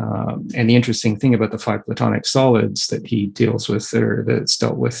 And the interesting thing about the 5 Platonic solids that he deals with, or that's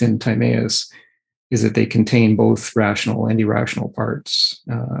dealt with in Timaeus, is that they contain both rational and irrational parts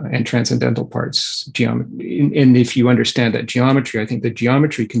and transcendental parts. And if you understand that geometry, I think the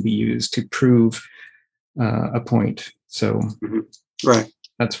geometry can be used to prove a point. So, mm-hmm. Right.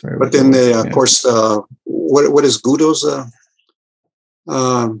 That's where. But then, of course, what is Guido's,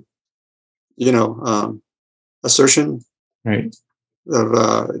 assertion? Right. Of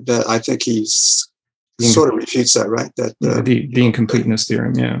that, I think he's sort of refutes that, right? That the incompleteness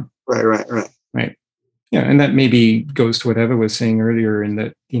theorem. Yeah. Right. Yeah, and that maybe goes to what Eva was saying earlier, in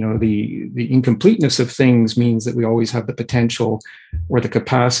that the incompleteness of things means that we always have the potential or the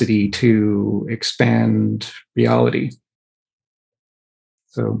capacity to expand reality.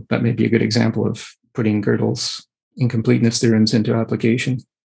 So that may be a good example of putting Gödel's incompleteness theorems into application.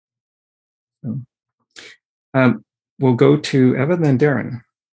 So, we'll go to Eva, then Darren.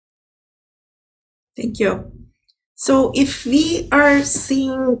 Thank you. So if we are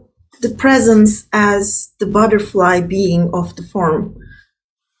seeing the presence as the butterfly being of the form,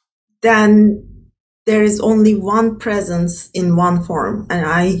 then there is only one presence in one form. And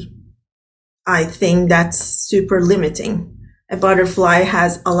I think that's super limiting. A butterfly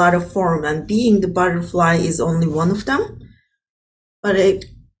has a lot of form, and being the butterfly is only one of them. But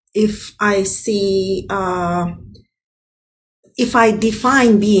if I see, if I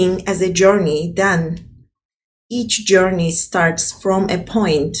define being as a journey, then each journey starts from a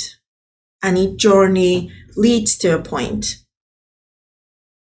point, and each journey leads to a point.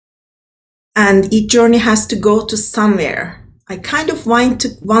 And each journey has to go to somewhere. I kind of want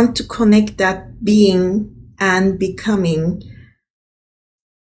to connect that being and becoming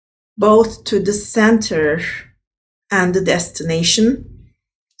both to the center and the destination.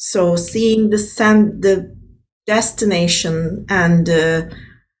 So seeing the destination and the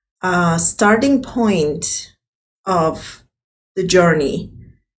starting point of the journey,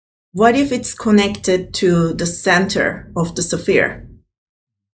 what if it's connected to the center of the sphere?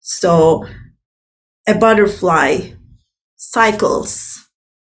 So a butterfly cycles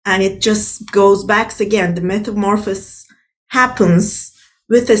and it just goes back again. The metamorphosis happens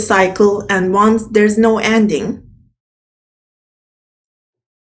with a cycle, and once there's no ending.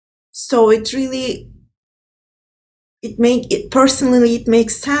 So it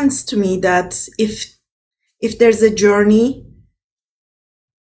makes sense to me that if there's a journey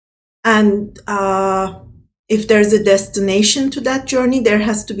and if there's a destination to that journey, there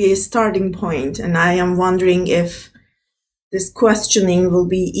has to be a starting point. And I am wondering if this questioning will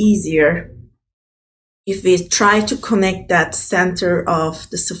be easier if we try to connect that center of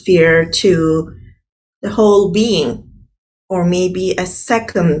the sphere to the whole being, or maybe a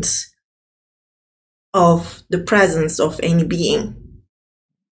second of the presence of any being.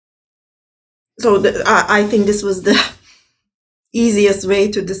 So I think this was the easiest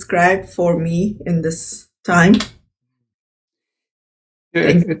way to describe for me in this time.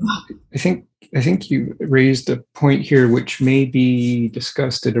 Yeah, I think you raised a point here which may be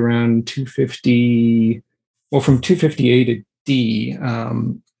discussed at around 250, well, from 250A to D,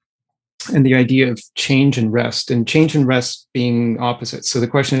 and the idea of change and rest being opposites. So the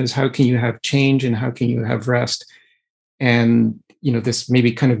question is, how can you have change and how can you have rest? And, this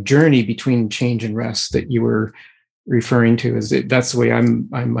maybe kind of journey between change and rest that you were referring to, that's the way I'm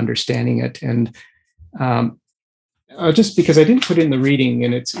understanding it. And just because I didn't put it in the reading,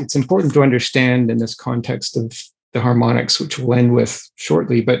 and it's important to understand in this context of the harmonics, which we'll end with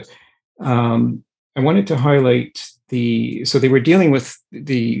shortly. But I wanted to highlight so they were dealing with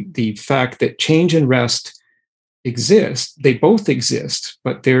the fact that change and rest exist. They both exist,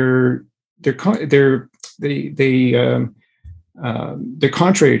 but they're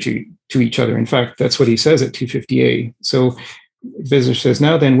contrary to each other. In fact, that's what he says at 250A. So Visitor says,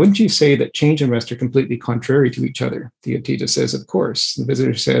 now then, wouldn't you say that change and rest are completely contrary to each other? Theaetetus says, of course. The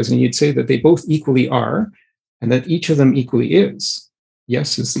Visitor says, and you'd say that they both equally are, and that each of them equally is.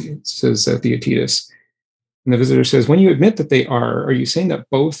 Yes, says Theaetetus. And the Visitor says, when you admit that they are you saying that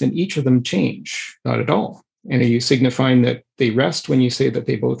both and each of them change? Not at all. And are you signifying that they rest when you say that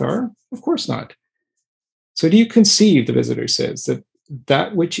they both are? Of course not. So do you conceive, the Visitor says,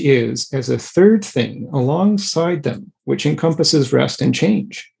 that which is as a third thing alongside them, which encompasses rest and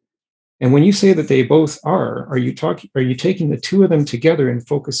change? And when you say that they both are you taking the two of them together and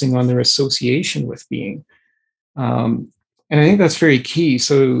focusing on their association with being? And I think that's very key.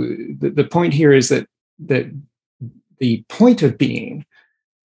 So the point here is that the point of being,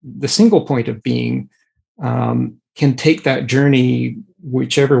 the single point of being, can take that journey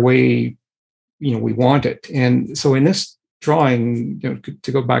whichever way we want it. And so in this drawing,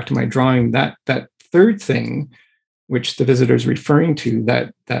 to go back to my drawing, that third thing, which the Visitor is referring to,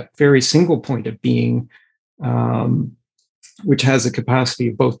 that very single point of being, which has the capacity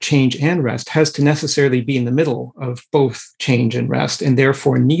of both change and rest, has to necessarily be in the middle of both change and rest, and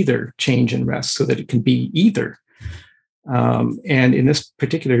therefore neither change and rest, so that it can be either. And in this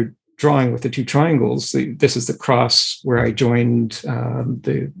particular drawing with the two triangles, this is the cross where I joined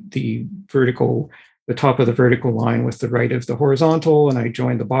the vertical, the top of the vertical line with the right of the horizontal, and I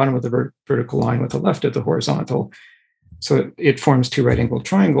joined the bottom of the vertical line with the left of the horizontal. So it forms two right-angled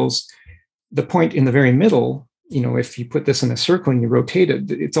triangles. The point in the very middle, if you put this in a circle and you rotate it,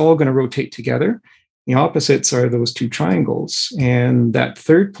 it's all going to rotate together. The opposites are those two triangles. And that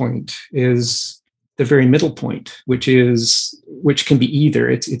third point is the very middle point, which can be either.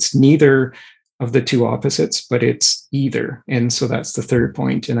 It's neither of the two opposites, but it's either. And so that's the third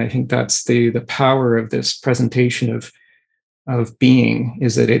point. And I think that's the power of this presentation of being,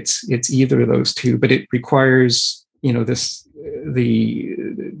 is that it's either of those two, but it requires, what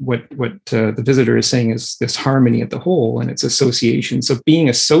the Visitor is saying is this harmony at the whole and its association. So being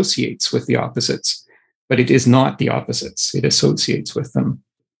associates with the opposites, but it is not the opposites. It associates with them.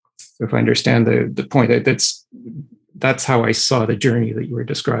 So if I understand the point, that's how I saw the journey that you were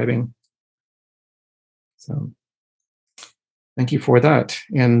describing. So thank you for that.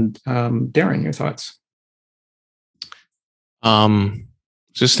 And Darren, your thoughts?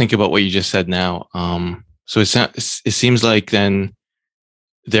 Just think about what you just said now. So it seems like then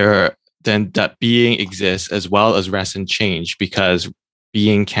that being exists as well as rest and change, because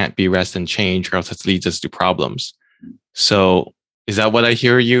being can't be rest and change, or else it leads us to problems. So is that what I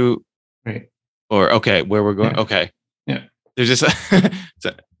hear you? Right. Or okay, where we're going? Yeah. Okay. Yeah. There's just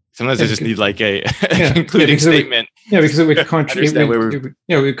sometimes I just need like a concluding statement. Because it would contradict.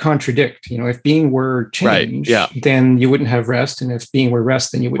 It would contradict. If being were change, then you wouldn't have rest, and if being were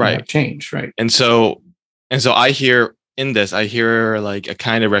rest, then you wouldn't have change. Right. And so I hear in this, like a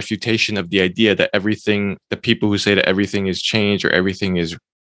kind of refutation of the idea that everything, the people who say that everything is change or everything is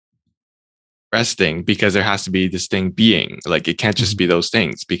resting, because there has to be this thing being, like it can't just be those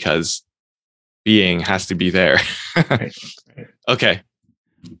things, because being has to be there. Right. Okay.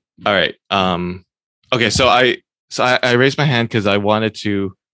 All right. Okay. So I raised my hand because I wanted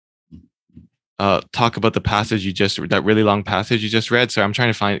to talk about the passage that really long passage you just read. So I'm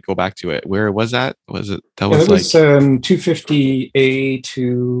trying to go back to it. Where was that? Was it? That was 250A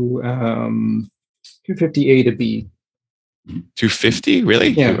to 250A to B. 250? Really?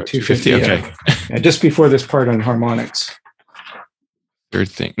 Yeah, 250. Okay. Yeah, just before this part on harmonics. third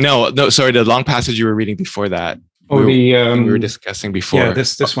thing. No, sorry. The long passage you were reading before that. Oh, we were discussing before. Yeah,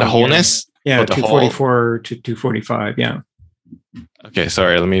 this one. The wholeness. Yeah, 244 to 245. Yeah. Okay,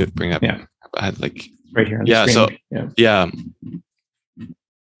 sorry. Let me bring that. Yeah. I had like right here on the screen. Yeah.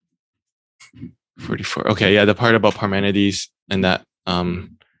 44. Okay, yeah, the part about Parmenides and that.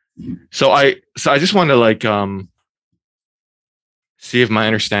 So I just want to like see if my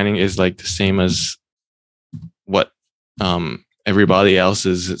understanding is like the same as what everybody else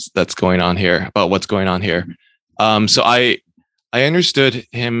is that's going on here about what's going on here. So I understood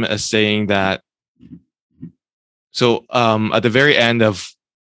him as saying that. So at the very end of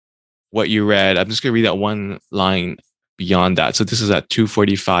what you read, I'm just going to read that one line beyond that. So this is at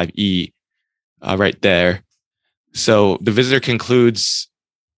 245E, right there. So the visitor concludes,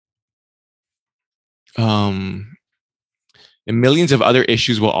 and millions of other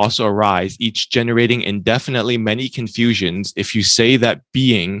issues will also arise, each generating indefinitely many confusions if you say that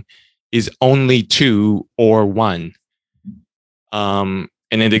being is only two or one. And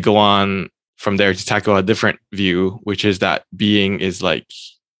then they go on from there to tackle a different view, which is that being is like,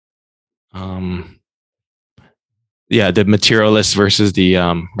 the materialist versus the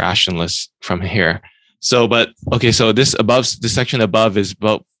rationalist from here. So, but okay, so this section above is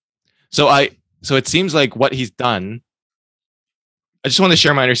about. So it seems like what he's done. I just want to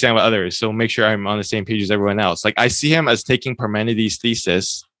share my understanding with others, so make sure I'm on the same page as everyone else. Like I see him as taking Parmenides'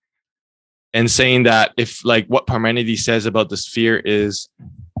 thesis and saying that if like what Parmenides says about the sphere is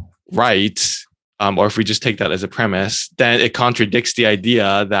right, or if we just take that as a premise, then it contradicts the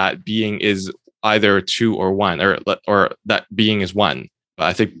idea that being is either two or one, or that being is one. But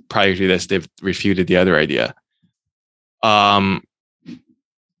I think prior to this, they've refuted the other idea.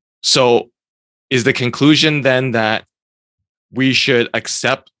 So is the conclusion then that we should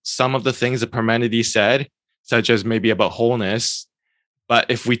accept some of the things that Parmenides said, such as maybe about wholeness?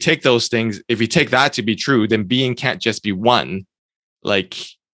 But if we take those things, if we take that to be true, then being can't just be one, like,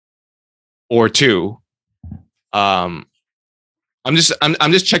 or two. I'm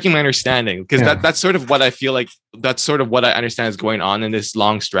just checking my understanding, because that's sort of what I feel like. That's sort of what I understand is going on in this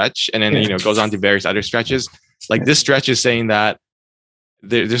long stretch, and then it goes on to various other stretches. Like this stretch is saying that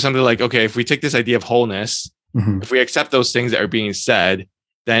there's something like, okay, if we take this idea of wholeness, if we accept those things that are being said,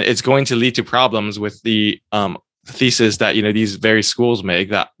 then it's going to lead to problems with the thesis that these various schools make,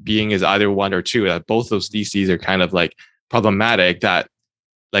 that being is either one or two. That both those theses are kind of like problematic. That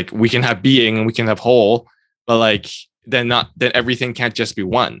like we can have being and we can have whole, but like then everything can't just be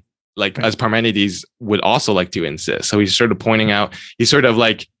one, like as Parmenides would also like to insist. So he's sort of pointing out, he's sort of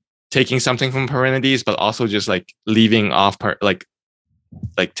like taking something from Parmenides, but also just like leaving off like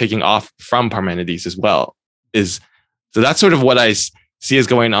taking off from Parmenides as well. So that's sort of what I see is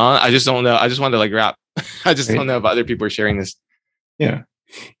going on. I just don't know. I just want to like wrap. I just don't know if other people are sharing this. Yeah.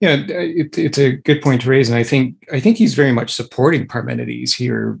 It's a good point to raise, and I think he's very much supporting Parmenides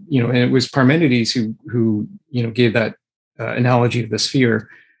here. And it was Parmenides who gave that analogy of the sphere.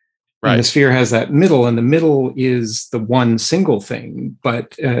 Right. And the sphere has that middle, and the middle is the one single thing.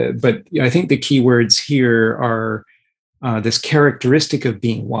 But I think the key words here are this characteristic of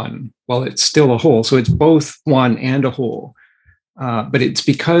being one. Well, it's still a whole, so it's both one and a whole. But it's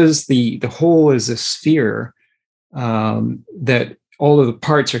because the whole is a sphere that all of the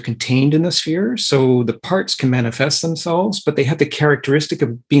parts are contained in the sphere. So the parts can manifest themselves, but they have the characteristic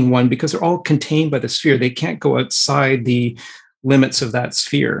of being one because they're all contained by the sphere. They can't go outside the limits of that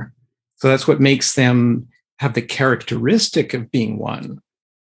sphere. So that's what makes them have the characteristic of being one.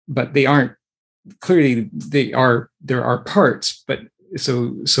 But they aren't, clearly there are parts, but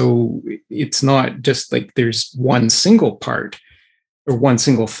so it's not just like there's one single part or one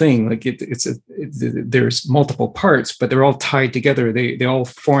single thing. Like there's multiple parts, but they're all tied together. They all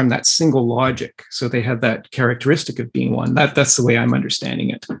form that single logic. So they have that characteristic of being one. That's the way I'm understanding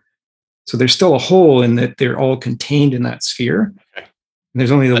it. So there's still a whole in that they're all contained in that sphere. Okay. And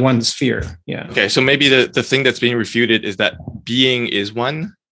there's only the one sphere. Yeah. Okay. So maybe the thing that's being refuted is that being is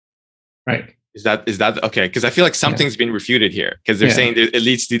one. Right. Is that okay? Because I feel like something's being refuted here, because they're saying that it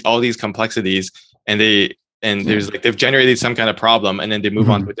leads to all these complexities, and there's like they've generated some kind of problem, and then they move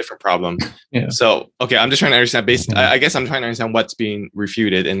on to a different problem. Yeah. So okay, I'm just trying to understand. I guess I'm trying to understand what's being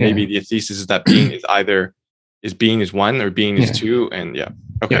refuted, and maybe the thesis is that being is either being is one or being is two, and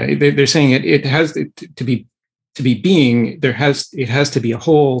okay. Yeah, they're saying it has to be being. It has to be a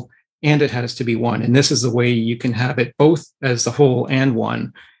whole, and it has to be one, and this is the way you can have it both as the whole and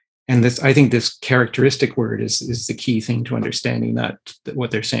one. And I think this characteristic word is the key thing to understanding that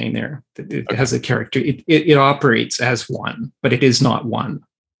what they're saying there. It has a character. It operates as one, but it is not one.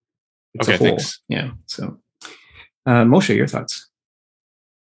 It's a whole. Thanks. Yeah. So, Moshe, your thoughts?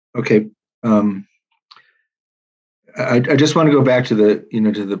 Okay. I just want to go back to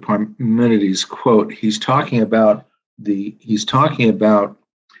the Parmenides quote. He's talking about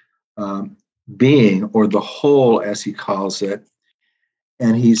being, or the whole, as he calls it,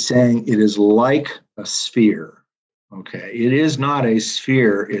 and he's saying it is like a sphere. Okay, it is not a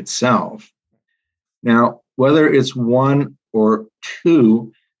sphere itself. Now, whether it's one or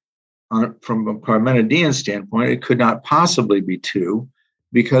two, from a Parmenidean standpoint, it could not possibly be two,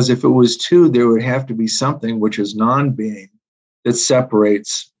 because if it was two, there would have to be something which is non-being that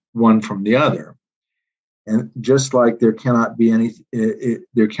separates one from the other. And just like there cannot be anything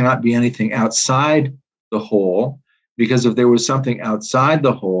outside the whole, because if there was something outside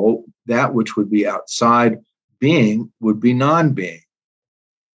the whole, that which would be outside being would be non-being.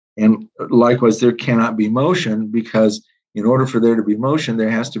 And likewise, there cannot be motion, because in order for there to be motion, there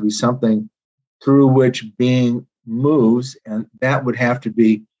has to be something through which being moves, and that would have to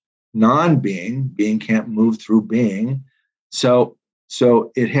be non-being. Being can't move through being. So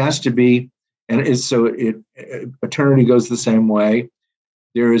it has to be, and eternity goes the same way.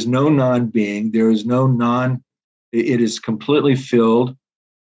 There is no non-being. There is no it is completely filled,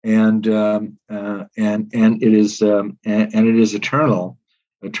 and it is eternal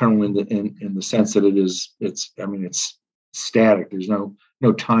in the sense that it's static. There's no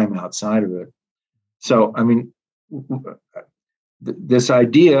time outside of it. So this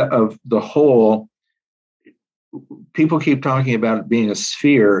idea of the whole, people keep talking about it being a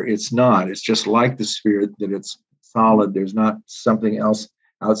sphere. It's not. It's just like the sphere, that it's solid. There's not something else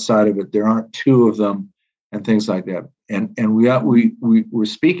outside of it. There aren't two of them, and things like that. And we're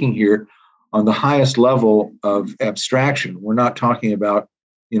speaking here on the highest level of abstraction. We're not talking about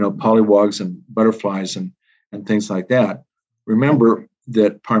pollywogs and butterflies and things like that. Remember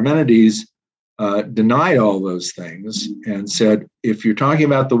that Parmenides denied all those things and said, if you're talking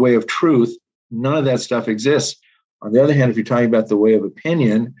about the way of truth, none of that stuff exists. On the other hand, if you're talking about the way of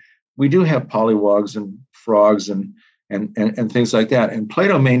opinion, we do have pollywogs and frogs and things like that. And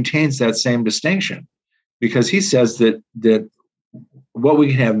Plato maintains that same distinction, because he says that what we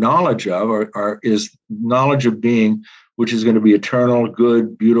can have knowledge of is knowledge of being, which is going to be eternal,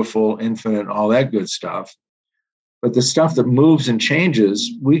 good, beautiful, infinite, all that good stuff. But the stuff that moves and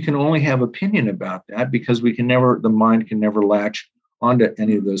changes, we can only have opinion about that, because the mind can never latch onto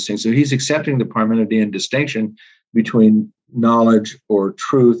any of those things. So he's accepting the Parmenidean distinction between knowledge or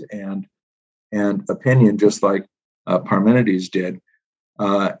truth and opinion, just like Parmenides did.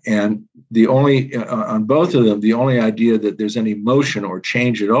 And the only on both of them, the only idea that there's any motion or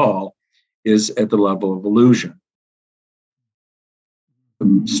change at all is at the level of illusion,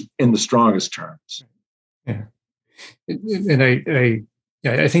 in the strongest terms. Yeah. And I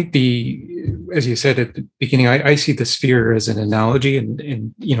think as you said at the beginning, I see the sphere as an analogy,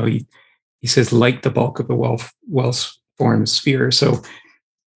 and he says like the bulk of the well-formed sphere. So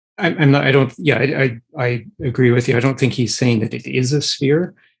I agree with you. I don't think he's saying that it is a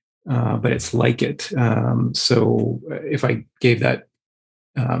sphere, but it's like it. So if I gave that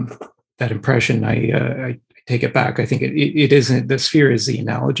impression, I take it back. I think it isn't. The sphere is the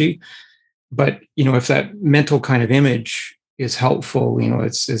analogy. But, if that mental kind of image is helpful,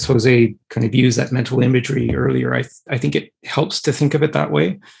 as Jose kind of used that mental imagery earlier, I think it helps to think of it that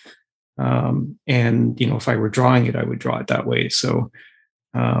way. And, if I were drawing it, I would draw it that way. So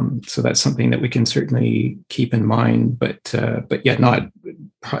that's something that we can certainly keep in mind, but yet not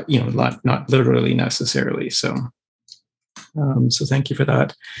literally necessarily. So thank you for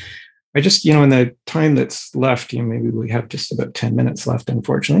that. I just, in the time that's left, maybe we have just about 10 minutes left,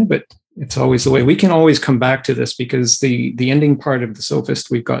 unfortunately, but it's always the way. We can always come back to this, because the ending part of the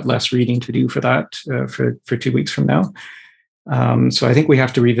Sophist, we've got less reading to do for that for 2 weeks from now. So I think we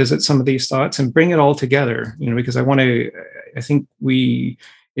have to revisit some of these thoughts and bring it all together, because I think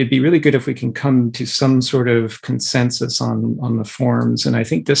it'd be really good if we can come to some sort of consensus on the forms. And I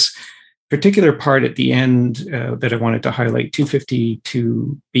think this particular part at the end that I wanted to highlight,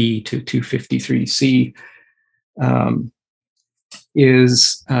 252b to 253c,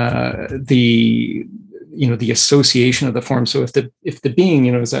 is the association of the form. So if the being,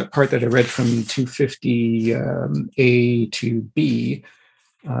 is that part that I read from 250a to b,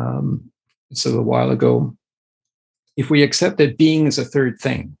 so a while ago, if we accept that being is a third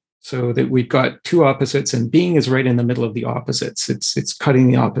thing, so that we've got two opposites and being is right in the middle of the opposites, it's cutting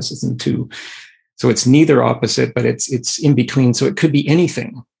the opposites in two. So it's neither opposite, but it's in between. So it could be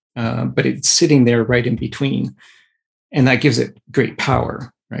anything, but it's sitting there right in between. And that gives it great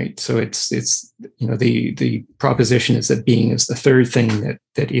power, right? So it's the proposition is that being is the third thing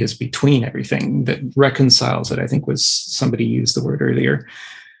that is between everything, that reconciles it. I think was somebody used the word earlier.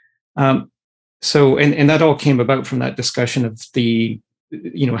 And that all came about from that discussion of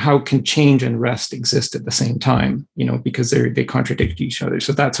how can change and rest exist at the same time, because they contradict each other.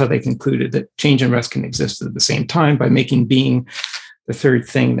 So that's how they concluded that change and rest can exist at the same time by making being the third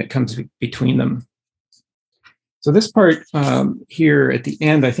thing that comes between them. So this part here at the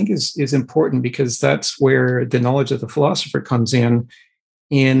end, I think is important, because that's where the knowledge of the philosopher comes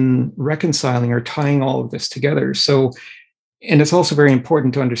in reconciling or tying all of this together. So, and it's also very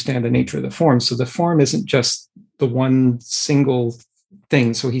important to understand the nature of the form. So the form isn't just the one single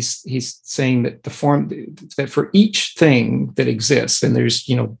thing. So he's saying that the form, that for each thing that exists, and there's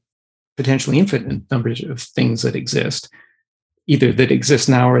potentially infinite numbers of things that exist, either that exist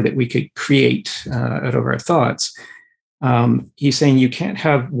now or that we could create out of our thoughts. He's saying you can't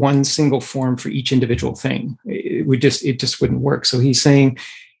have one single form for each individual thing. It just wouldn't work. So he's saying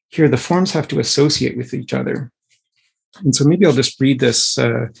here the forms have to associate with each other. And so maybe I'll just read this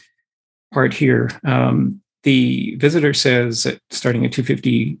part here. The visitor says, starting at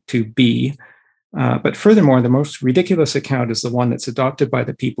 252b, but furthermore, the most ridiculous account is the one that's adopted by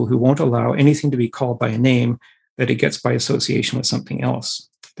the people who won't allow anything to be called by a name that it gets by association with something else.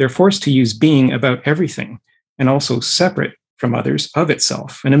 They're forced to use being about everything, and also separate from others of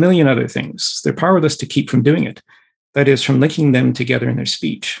itself, and a million other things. They're powerless to keep from doing it. That is, from linking them together in their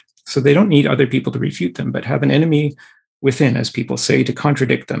speech. So they don't need other people to refute them, but have an enemy within, as people say, to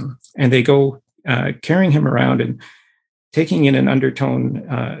contradict them. And they go carrying him around and taking in an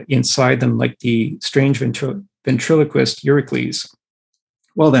undertone inside them, like the strange ventriloquist Eurycles.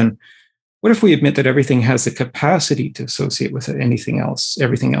 Well then, what if we admit that everything has the capacity to associate with everything else?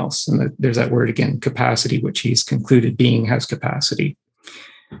 And there's that word again, capacity, which he's concluded being has capacity.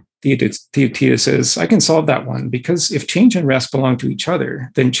 Theocritus says, I can solve that one, because if change and rest belong to each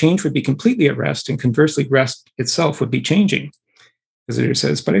other, then change would be completely at rest, and conversely, rest itself would be changing. Visitor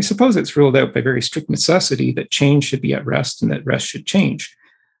says, but I suppose it's ruled out by very strict necessity that change should be at rest and that rest should change.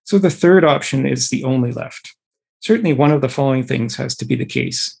 So the third option is the only left. Certainly one of the following things has to be the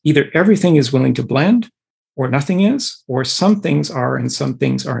case. Either everything is willing to blend, or nothing is, or some things are and some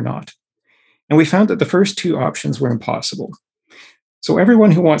things are not. And we found that the first two options were impossible. So everyone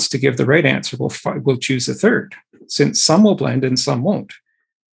who wants to give the right answer will choose the third, since some will blend and some won't.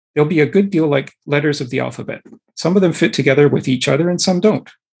 They'll be a good deal like letters of the alphabet. Some of them fit together with each other and some don't.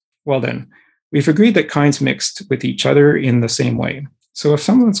 Well then, we've agreed that kinds mixed with each other in the same way. So if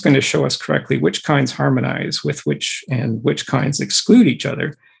someone's going to show us correctly which kinds harmonize with which and which kinds exclude each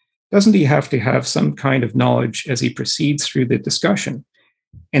other, doesn't he have to have some kind of knowledge as he proceeds through the discussion?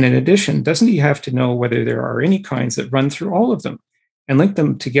 And in addition, doesn't he have to know whether there are any kinds that run through all of them and link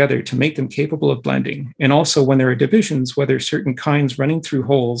them together to make them capable of blending? And also, when there are divisions, whether certain kinds running through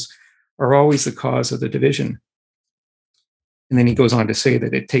holes are always the cause of the division. And then he goes on to say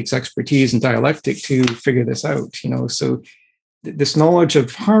that it takes expertise and dialectic to figure this out, so this knowledge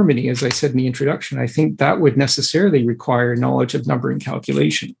of harmony, as I said in the introduction, I think that would necessarily require knowledge of number and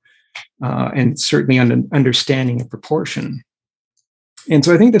calculation, and certainly understanding of proportion. And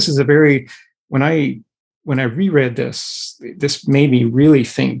so I think this is when I reread this made me really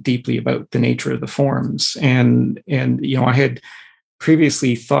think deeply about the nature of the forms. And I had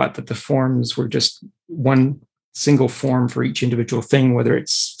previously thought that the forms were just one single form for each individual thing, whether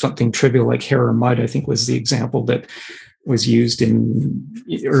it's something trivial like hair or mud, I think was the example that was used in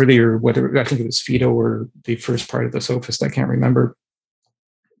earlier, whether I think it was Phaedo or the first part of the Sophist, I can't remember.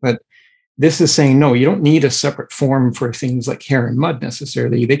 But this is saying, no, you don't need a separate form for things like hair and mud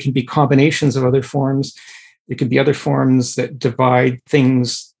necessarily. They can be combinations of other forms. There could be other forms that divide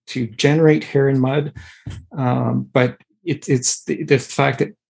things to generate hair and mud. But it's the fact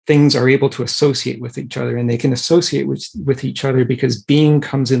that things are able to associate with each other, and they can associate with each other because being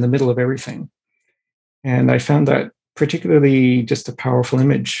comes in the middle of everything. And I found that particularly just a powerful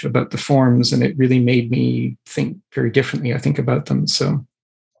image about the forms, and it really made me think very differently, I think, about them. So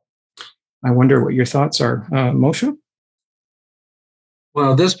I wonder what your thoughts are. Moshe?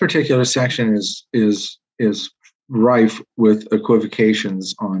 Well, this particular section is rife with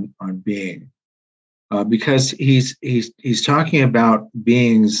equivocations on being, because he's talking about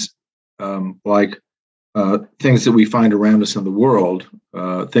beings like things that we find around us in the world,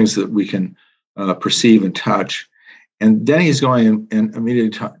 things that we can perceive and touch. And then he's going and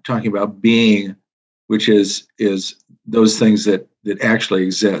immediately talking about being, which is those things that actually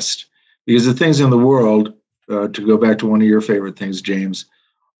exist. Because the things in the world, to go back to one of your favorite things, James,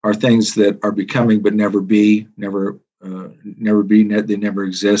 are things that are becoming but never be, they never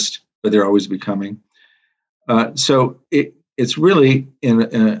exist, but they're always becoming. So it's really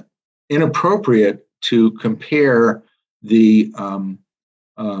inappropriate to compare the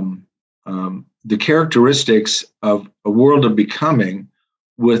the characteristics of a world of becoming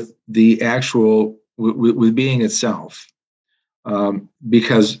with the actual with being itself.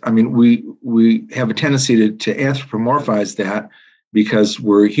 Because I mean, we have a tendency to anthropomorphize that because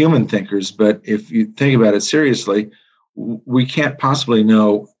we're human thinkers. But if you think about it seriously, we can't possibly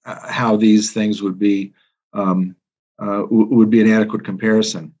know how these things would be an adequate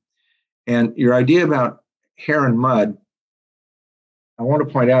comparison. And your idea about hair and mud, I want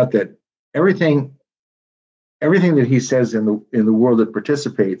to point out that everything that he says in the world that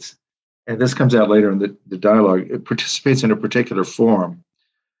participates, and this comes out later in the dialogue, it participates in a particular form,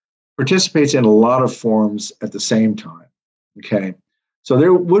 participates in a lot of forms at the same time. Okay, so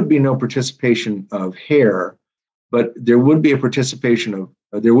there would be no participation of hair, but there would be a participation of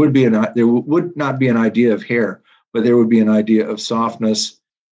there would not be an idea of hair, but there would be an idea of softness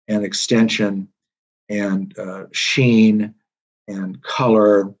and extension and sheen and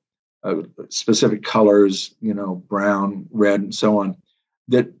color, specific colors, brown, red, and so on,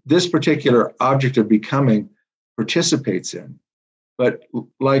 that this particular object of becoming participates in. But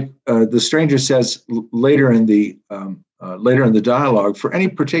like the stranger says later in the dialogue, for any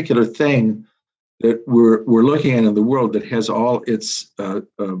particular thing that we're looking at in the world that has all its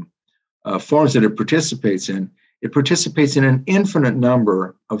forms that it participates in an infinite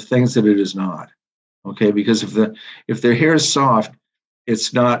number of things that it is not. Okay, because if the hair is soft,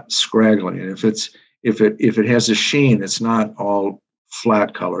 it's not scraggly, and if it has a sheen, it's not all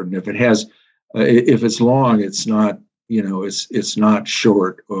flat colored, and if it's long, it's not it's not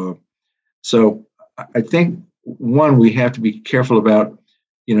short. So I think we have to be careful about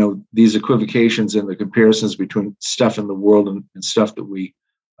these equivocations and the comparisons between stuff in the world and stuff that we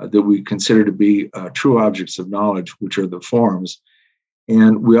consider to be true objects of knowledge, which are the forms.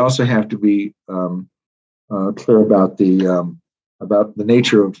 And we also have to be clear about the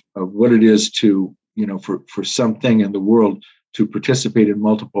nature of what it is to for something in the world to participate in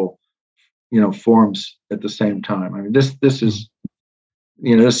multiple forms at the same time. I mean, this is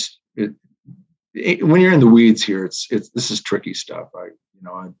when you're in the weeds here, this is tricky stuff. I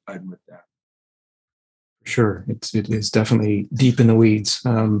admit that. Sure, it is definitely deep in the weeds.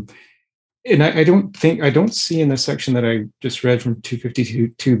 And I don't see in the section that I just read from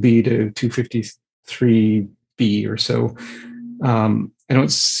 252B to 253B or so, I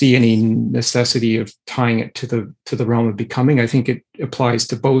don't see any necessity of tying it to the realm of becoming. I think it applies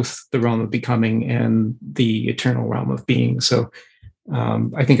to both the realm of becoming and the eternal realm of being. So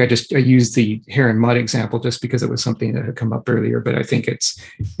I think I used the hair and mud example just because it was something that had come up earlier, but I think it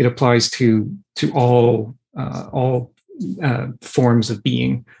applies to all forms of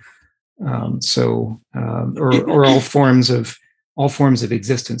being. Or all forms of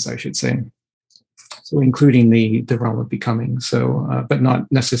existence, I should say. So including the realm of becoming. So, but not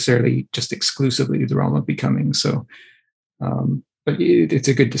necessarily just exclusively the realm of becoming. So, but it's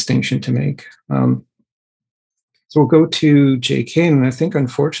a good distinction to make. So we'll go to JK, and I think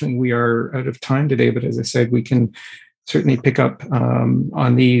unfortunately we are out of time today. But as I said, we can certainly pick up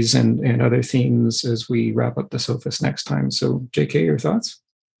on these and other themes as we wrap up the Sophist next time. So JK, your thoughts?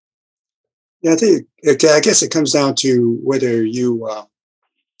 Yeah, I guess it comes down to whether you,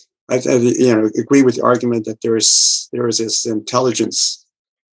 agree with the argument that there is this intelligence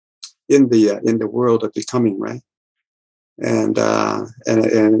in the world of becoming, right? And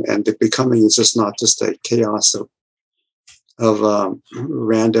the becoming is just not just a chaos of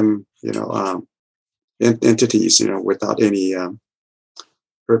random, entities, without any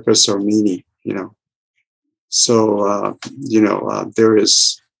purpose or meaning, So, there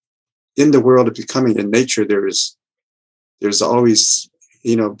is. In the world of becoming, in nature, there's always,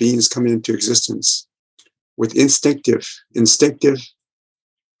 beings coming into existence with instinctive,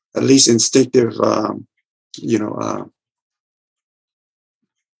 at least instinctive, that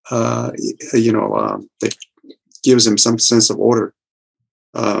gives them some sense of order,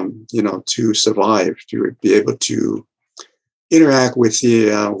 to survive, to be able to interact with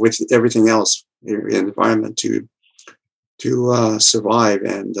with everything else in the environment to survive.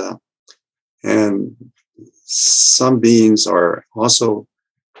 And some beings are also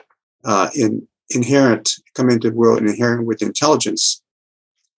inherent, come into the world inherent with intelligence,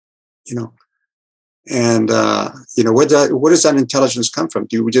 and where does that intelligence come from?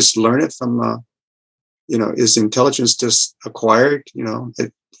 Do we just learn it from, is intelligence just acquired, and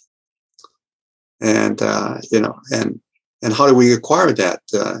how do we acquire that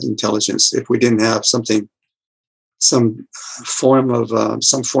intelligence if we didn't have some form of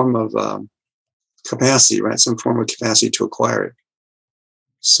capacity, right? Some form of capacity to acquire it.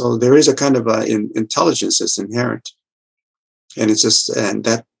 So there is a kind of intelligence that's inherent. it's just, and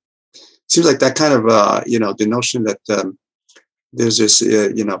that seems like that kind of the notion that there's this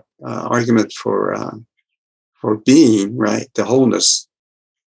argument for being, right, the wholeness,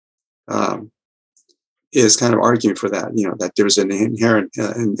 is kind of arguing for that, that there's an inherent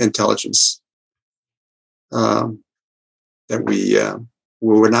intelligence, that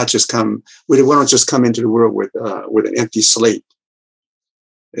we're not just we don't just come into the world with an empty slate.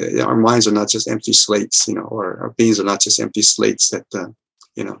 Our minds are not just empty slates, or our beings are not just empty slates that,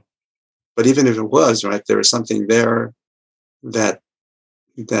 but even if it was, right, there is something there that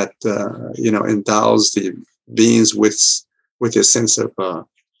endows the beings with a sense of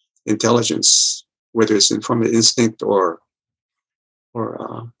intelligence, whether it's in form of instinct or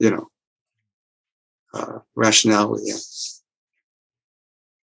rationality.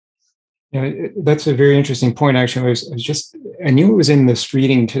 Yeah, that's a very interesting point. Actually, I knew it was in this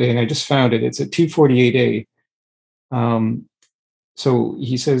reading today, and I just found it. It's at 248a. So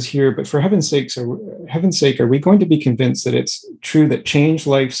he says here, but for heaven's sake, are we going to be convinced that it's true that change,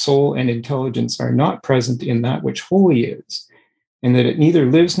 life, soul, and intelligence are not present in that which holy is, and that it neither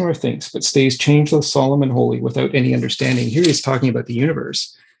lives nor thinks, but stays changeless, solemn, and holy without any understanding? Here he's talking about the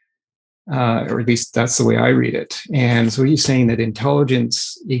universe. Or at least that's the way I read it. And so he's saying that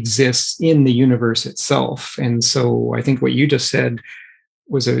intelligence exists in the universe itself. And so I think what you just said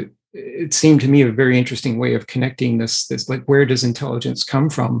it seemed to me a very interesting way of connecting this, like, where does intelligence come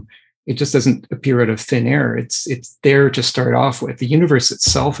from? It just doesn't appear out of thin air. It's there to start off with. The universe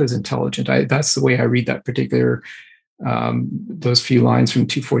itself is intelligent. That's the way I read that particular, those few lines from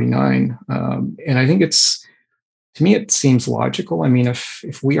 249. And I think to me, it seems logical. I mean,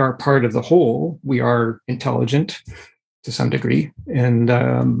 if we are part of the whole, we are intelligent to some degree. And,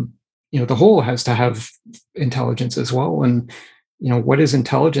 the whole has to have intelligence as well. And, what is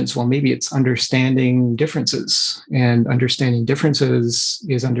intelligence? Well, maybe it's understanding differences, and understanding differences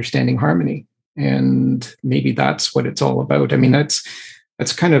is understanding harmony. And maybe that's what it's all about. I mean, that's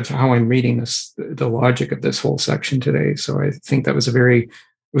kind of how I'm reading the logic of this whole section today. So I think that was a very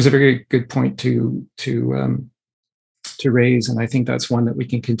good point to raise, and I think that's one that we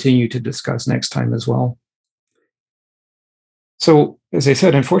can continue to discuss next time as well. So, as I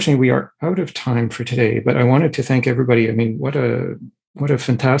said, unfortunately, we are out of time for today, but I wanted to thank everybody. I mean, what a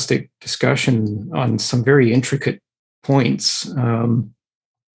fantastic discussion on some very intricate points. And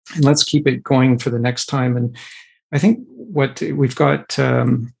let's keep it going for the next time. And I think what we've got, I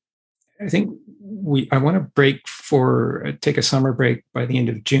want to take a summer break by the end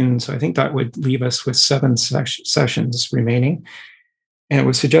of June. So I think that would leave us with 7 sessions remaining. And it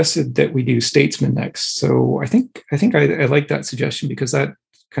was suggested that we do Statesman next. So I think I like that suggestion, because that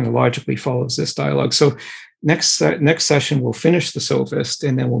kind of logically follows this dialogue. So next session, we'll finish the Sophist,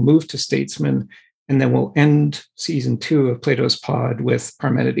 and then we'll move to Statesman, and then we'll end season 2 of Plato's Pod with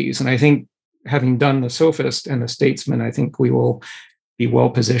Parmenides. And I think, having done the Sophist and the Statesman, I think we will be well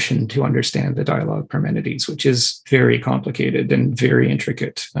positioned to understand the dialogue Parmenides, which is very complicated and very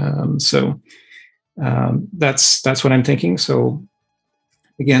intricate. So that's what I'm thinking. So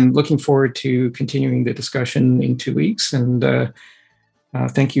again, looking forward to continuing the discussion in 2 weeks. And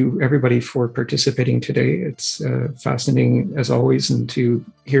thank you, everybody, for participating today. It's fascinating, as always, and to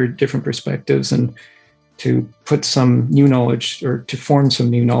hear different perspectives and to put some new knowledge, or to form some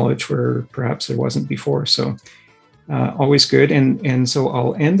new knowledge where perhaps there wasn't before. So always good. And so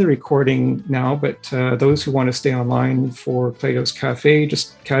I'll end the recording now, but those who want to stay online for Plato's Cafe,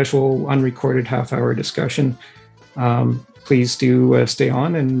 just casual, unrecorded half-hour discussion, please do stay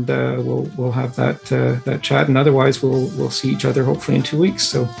on, and we'll have that chat. And otherwise, we'll see each other hopefully in 2 weeks.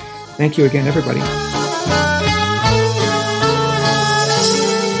 So thank you again, everybody.